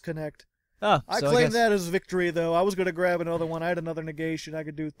 Disconnect. Oh, I so claim guess... that as victory, though. I was going to grab another one. I had another negation. I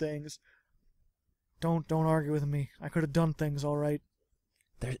could do things. Don't argue with me. I could have done things all right.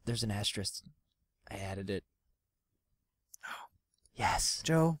 There's an asterisk. I added it. Yes.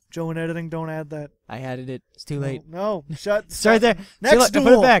 Joe in editing, don't add that. I added it. It's too late. No, shut. It's right there. Next Put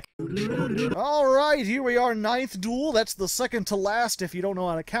duel. it back. All right, here we are, 9th duel. That's the second to last if you don't know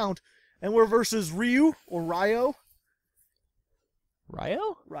how to count. And we're versus Ryu, or Ryo.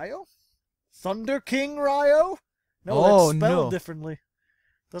 Ryo? Ryo? Thunder King Ryo? No, Oh, that's spelled no. differently.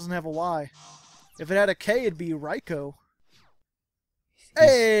 Doesn't have a Y. If it had a K, it'd be Ryko.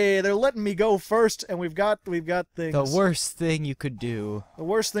 Hey, they're letting me go first, and we've got things. The worst thing you could do. The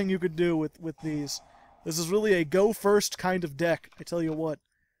worst thing you could do with these. This is really a go first kind of deck. I tell you what.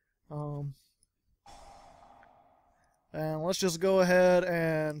 And let's just go ahead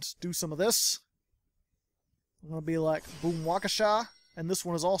and do some of this. I'm gonna be like Boom Wakasha, and this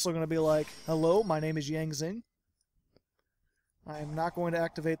one is also gonna be like, hello, my name is Yang Zing. I am not going to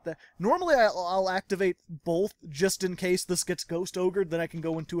activate that. Normally, I'll activate both just in case this gets Ghost Ogred. Then I can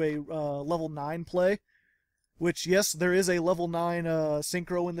go into a level 9 play. Which, yes, there is a level 9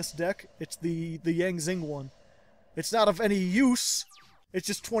 synchro in this deck. It's the Yang Zing one. It's not of any use. It's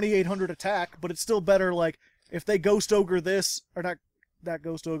just 2800 attack, but it's still better. Like if they Ghost Ogre this, or not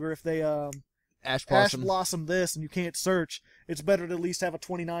Ghost Ogre, if they Ash Ash Blossom this, and you can't search, it's better to at least have a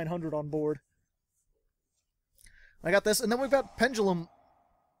 2900 on board. I got this, and then we've got Pendulum.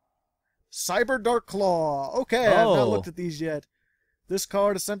 Cyber Dark Claw. Okay, I've not looked at these yet. This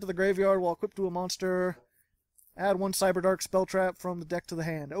card is sent to the graveyard while equipped to a monster. Add 1 Cyber Dark spell trap from the deck to the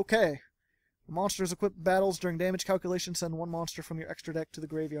hand. Okay. Monsters equipped battles during damage calculation. Send 1 monster from your extra deck to the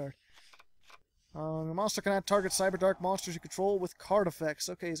graveyard. Your monster can add target Cyber Dark monsters you control with card effects.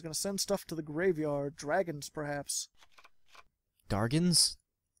 Okay, he's going to send stuff to the graveyard. Dragons, perhaps. Dargans?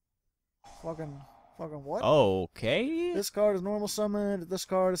 Fucking what? Okay. This card is normal summoned. If this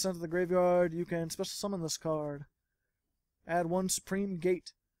card is sent to the graveyard, you can special summon this card. Add 1 Supreme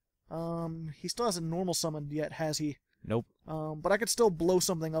Gate. He still hasn't normal summoned yet, has he? Nope. But I could still blow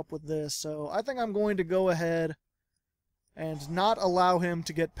something up with this, so I think I'm going to go ahead and not allow him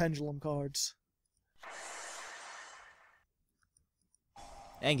to get Pendulum cards.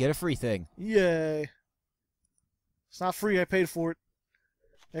 And get a free thing. Yay. It's not free, I paid for it.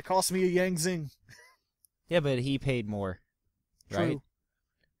 It cost me a Yang Zing. Yeah, but he paid more. True. Right?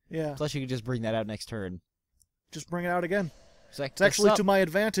 Yeah. Plus you could just bring that out next turn. Just bring it out again. It's, like, It's actually to my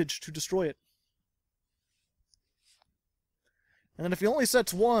advantage to destroy it. And then if he only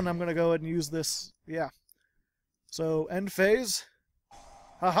sets 1, I'm going to go ahead and use this. Yeah. So, end phase.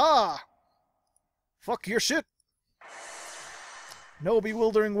 Haha! Fuck your shit! No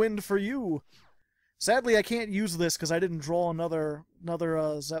bewildering wind for you! Sadly, I can't use this because I didn't draw another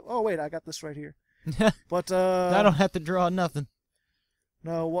oh, wait, I got this right here. But, I don't have to draw nothing.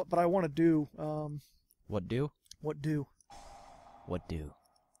 No, but I want to do, What do? What do? What do?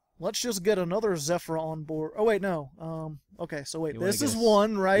 Let's just get another Zefra on board. Oh, wait, no. Okay, so wait, You wanna this get is a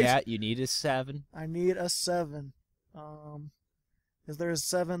 1, right? Yeah, you need a 7. I need a 7. Is there a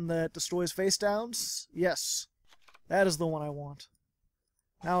 7 that destroys face downs? Yes. That is the one I want.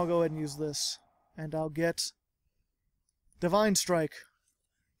 Now I'll go ahead and use this. And I'll get Divine Strike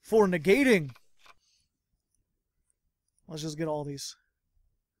for negating. Let's just get all these.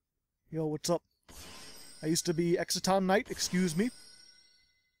 Yo, what's up? I used to be Exiton Knight, excuse me.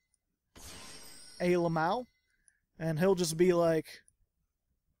 A Lamau. And he'll just be like...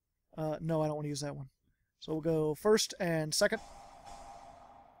 no, I don't want to use that one. So we'll go first and second.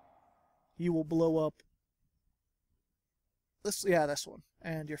 He will blow up this, yeah, this one.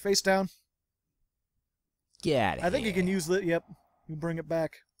 And your face down. Get out of here. I think you can use the, yep, you bring it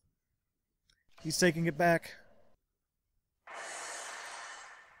back. He's taking it back.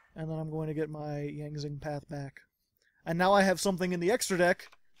 And then I'm going to get my Yang Zing Path back. And now I have something in the extra deck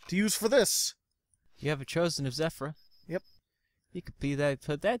to use for this. You have a Chosen of Zefra. Yep. You could be that,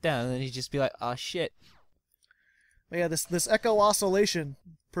 put that down, and then he'd just be like, "Oh shit." But yeah, this Echo Oscillation,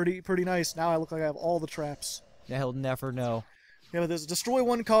 pretty nice. Now I look like I have all the traps. Yeah, he'll never know. Yeah, but there's destroy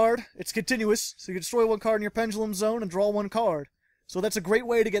 1 card. It's continuous, so you can destroy 1 card in your Pendulum Zone and draw 1 card. So that's a great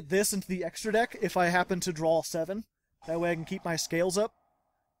way to get this into the extra deck if I happen to draw 7. That way I can keep my scales up.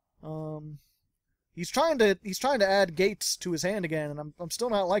 He's trying to add gates to his hand again, and I'm still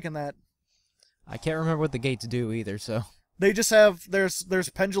not liking that. I can't remember what the gates do either, so... They just have there's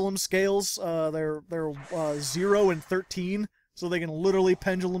pendulum scales. They're 0 and 13, so they can literally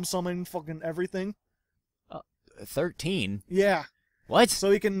pendulum summon fucking everything. 13? Yeah. What? So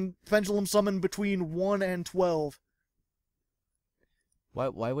he can pendulum summon between 1 and 12.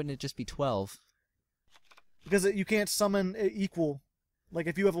 Why wouldn't it just be 12? Because you can't summon equal. Like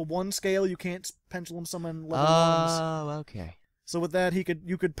if you have a 1 scale, you can't pendulum summon level 1s. Oh, okay. So with that,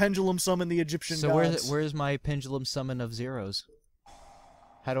 you could pendulum summon the Egyptian gods. So where's my pendulum summon of zeros?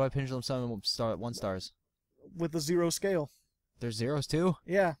 How do I pendulum summon 1 stars? With the 0 scale. There's zeros too?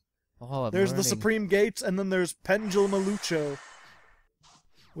 Yeah. Oh, I'm there's learning. the Supreme Gates, and then there's MillionLittleE,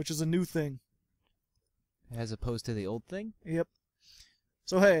 which is a new thing. As opposed to the old thing? Yep.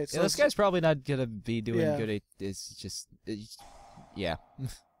 So hey, so yeah, this guy's probably not gonna be doing Yeah. good. Yeah.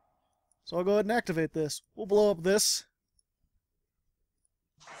 So I'll go ahead and activate this. We'll blow up this.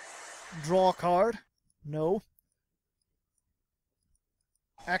 Draw a card. No.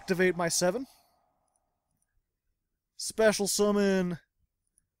 Activate my 7. Special summon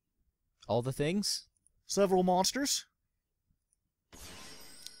All the things? several monsters.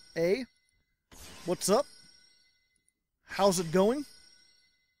 A. What's up? How's it going?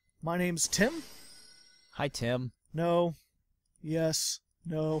 My name's Tim. Hi, Tim. No. Yes.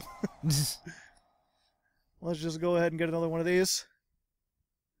 No. Let's just go ahead and get another one of these.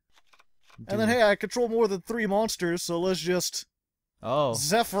 And then, hey, I control more than 3 monsters, so let's just Oh.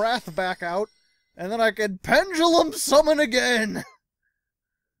 Zefrath back out, and then I can pendulum summon again!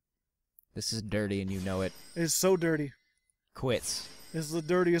 This is dirty and you know it. It's so dirty. Quits. It's the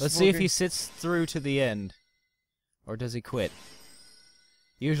dirtiest Let's see if fucking- he sits through to the end. Or does he quit?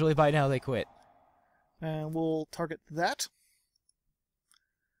 Usually by now they quit. And we'll target that.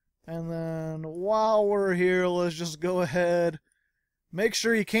 And then, while we're here, let's just go ahead. Make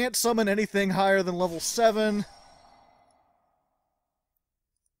sure you can't summon anything higher than level 7.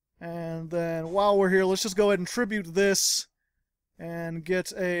 And then, while we're here, let's just go ahead and tribute this. And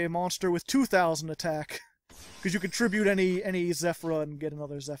get a monster with 2,000 attack. Because you could tribute any Zefra and get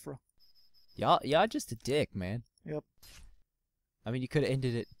another Zefra. Y'all just a dick, man. Yep. I mean, you could have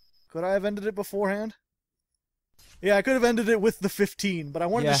ended it. Could I have ended it beforehand? Yeah, I could have ended it with the 15, but I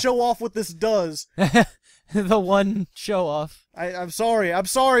wanted Yeah. to show off what this does. The one show off. I'm sorry. I'm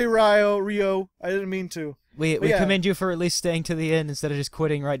sorry, Rio. I didn't mean to. We yeah. commend you for at least staying to the end instead of just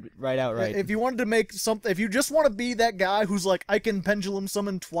quitting right outright. If you wanted to make something, if you just want to be that guy who's like, I can pendulum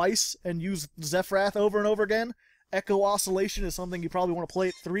summon twice and use Zefrath over and over again, Echo Oscillation is something you probably want to play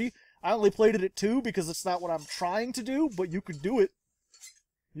at 3. I only played it at 2 because it's not what I'm trying to do, but you could do it.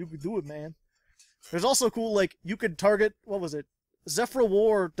 You could do it, man. There's also cool, like, you could target, what was it? Zefra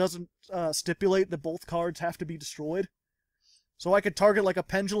War doesn't stipulate that both cards have to be destroyed. So I could target, like, a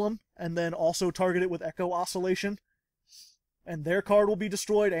pendulum, and then also target it with Echo Oscillation. And their card will be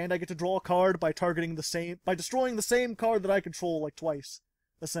destroyed, and I get to draw a card by targeting the same, by destroying the same card that I control, like, twice,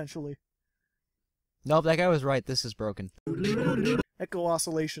 essentially. Nope, that guy was right. This is broken. Echo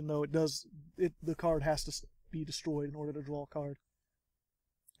Oscillation, though, the card has to be destroyed in order to draw a card.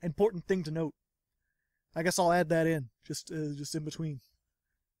 Important thing to note. I guess I'll add that in, just in between.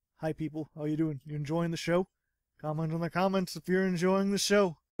 Hi, people. How you doing? You enjoying the show? Comment in the comments if you're enjoying the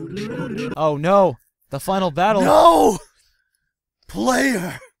show. Oh no! The final battle! No!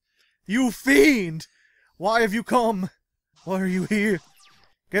 Player! You fiend! Why have you come? Why are you here?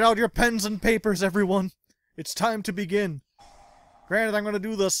 Get out your pens and papers, everyone. It's time to begin. Granted, I'm gonna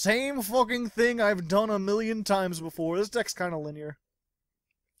do the same fucking thing I've done a million times before. This deck's kinda linear.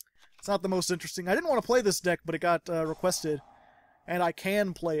 It's not the most interesting. I didn't want to play this deck, but it got requested. And I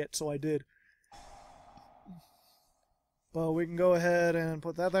can play it, so I did. But we can go ahead and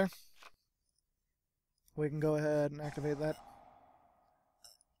put that there. We can go ahead and activate that.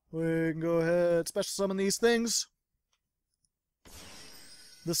 We can go ahead, special summon these things.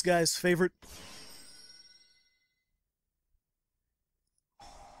 This guy's favorite.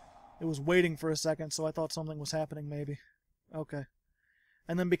 It was waiting for a second, so I thought something was happening, maybe. Okay.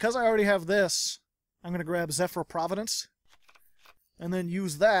 And then because I already have this, I'm going to grab Zefra Providence. And then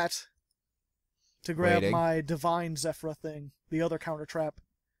use that to grab my Divine Zefra thing, the other counter trap.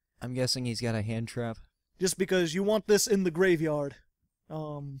 I'm guessing he's got a hand trap. Just because you want this in the graveyard.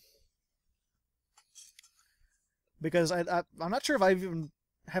 Because I'm not sure if I've even...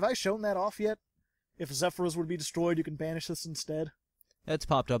 Have I shown that off yet? If Zephyrs would be destroyed, you can banish this instead. It's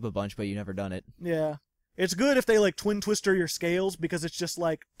popped up a bunch, but you never done it. Yeah. It's good if they, like, twin twister your scales, because it's just,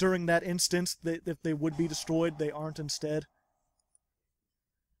 like, during that instance, if they would be destroyed, they aren't instead.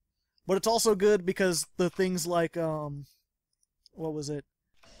 But it's also good because the things like, what was it?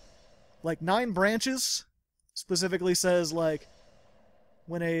 Like 9 branches. specifically says, like,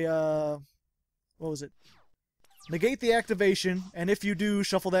 when a, what was it? Negate the activation, and if you do,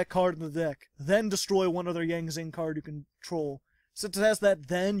 shuffle that card in the deck. Then destroy one other Yang Zing card you control. Since it has that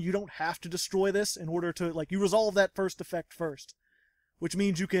then, you don't have to destroy this in order to, like, you resolve that first effect first. Which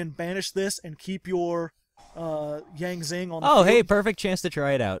means you can banish this and keep your Yang Zing on the field. Hey, perfect chance to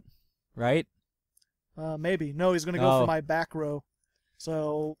try it out. Right? Maybe. No, he's going to go for my back row.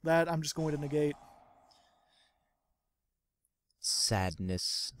 So that I'm just going to negate.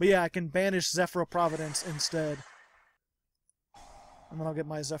 Sadness. But yeah, I can banish Zefra Providence instead. And then I'll get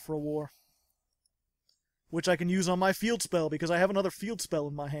my Zefra War. Which I can use on my field spell, because I have another field spell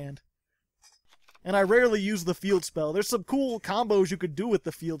in my hand. And I rarely use the field spell. There's some cool combos you could do with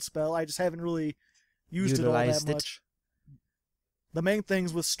the field spell. I just haven't really used it all that much. The main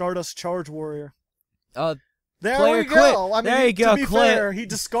thing's with Stardust Charge Warrior. There we go! I mean, there you go, to be fair, he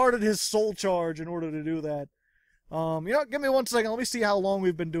discarded his soul charge in order to do that. You know, give me 1 second. Let me see how long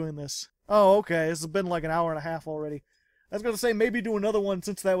we've been doing this. Oh, okay. This has been like an hour and a half already. I was going to say maybe do another one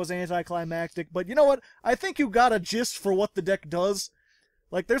since that was anticlimactic. But you know what? I think you got a gist for what the deck does.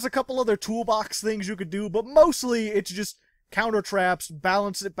 Like, there's a couple other toolbox things you could do, but mostly it's just counter traps,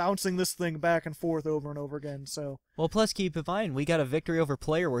 bouncing this thing back and forth over and over again. So. Well, plus keep in mind, we got a victory over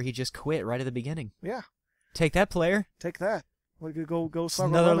player where he just quit right at the beginning. Yeah. Take that, player. Take that. We could go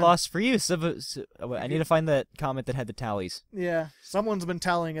another loss for you. I need to find that comment that had the tallies. Yeah, someone's been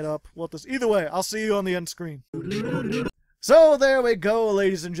tallying it up. Either way, I'll see you on the end screen. So there we go,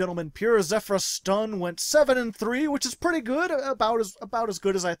 ladies and gentlemen. Pure Zefra Stun went 7-3, which is pretty good. About as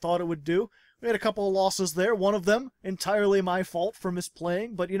good as I thought it would do. We had a couple of losses there. One of them entirely my fault for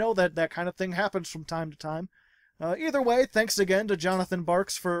misplaying, but you know that kind of thing happens from time to time. Either way, thanks again to Jonathan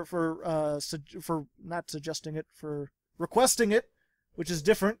Barks for not suggesting it, for requesting it, which is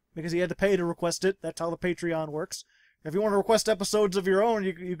different because he had to pay to request it. That's how the Patreon works. If you want to request episodes of your own,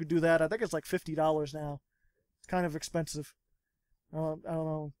 you could do that. I think it's like $50 now. It's kind of expensive. I don't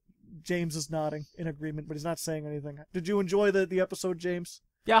know. James is nodding in agreement, but he's not saying anything. Did you enjoy the episode, James?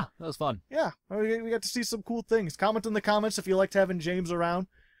 Yeah, that was fun. Yeah, we got to see some cool things. Comment in the comments if you liked having James around.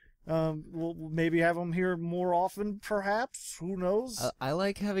 We'll maybe have him here more often, perhaps. Who knows? I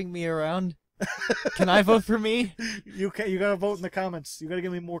like having me around. Can I vote for me? You gotta vote in the comments. You gotta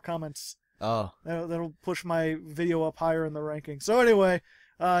give me more comments. Oh. That'll push my video up higher in the ranking. So anyway,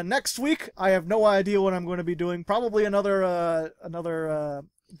 next week I have no idea what I'm going to be doing. Probably another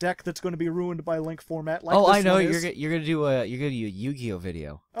deck that's going to be ruined by link format. Like I know you're gonna do a Yu-Gi-Oh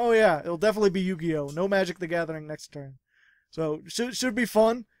video. Oh yeah, it'll definitely be Yu-Gi-Oh. No Magic the Gathering next turn. So should be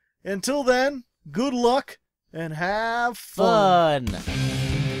fun. Until then, good luck and have fun.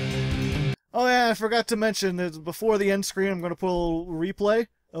 Oh yeah, I forgot to mention that before the end screen, I'm going to put a little replay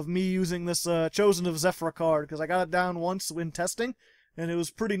of me using this Chosen of Zefra card, because I got it down once in testing, and it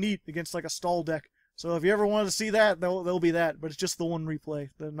was pretty neat against like a stall deck. So if you ever wanted to see that, there'll be that, but it's just the one replay.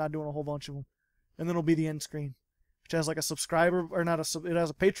 I'm not doing a whole bunch of them. And then it'll be the end screen, which has like a subscriber, or not it has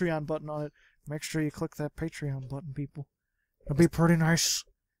a Patreon button on it. Make sure you click that Patreon button, people. It'll be pretty nice.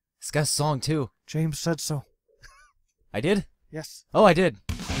 It's got a song too. James said so. I did? Yes. Oh, I did.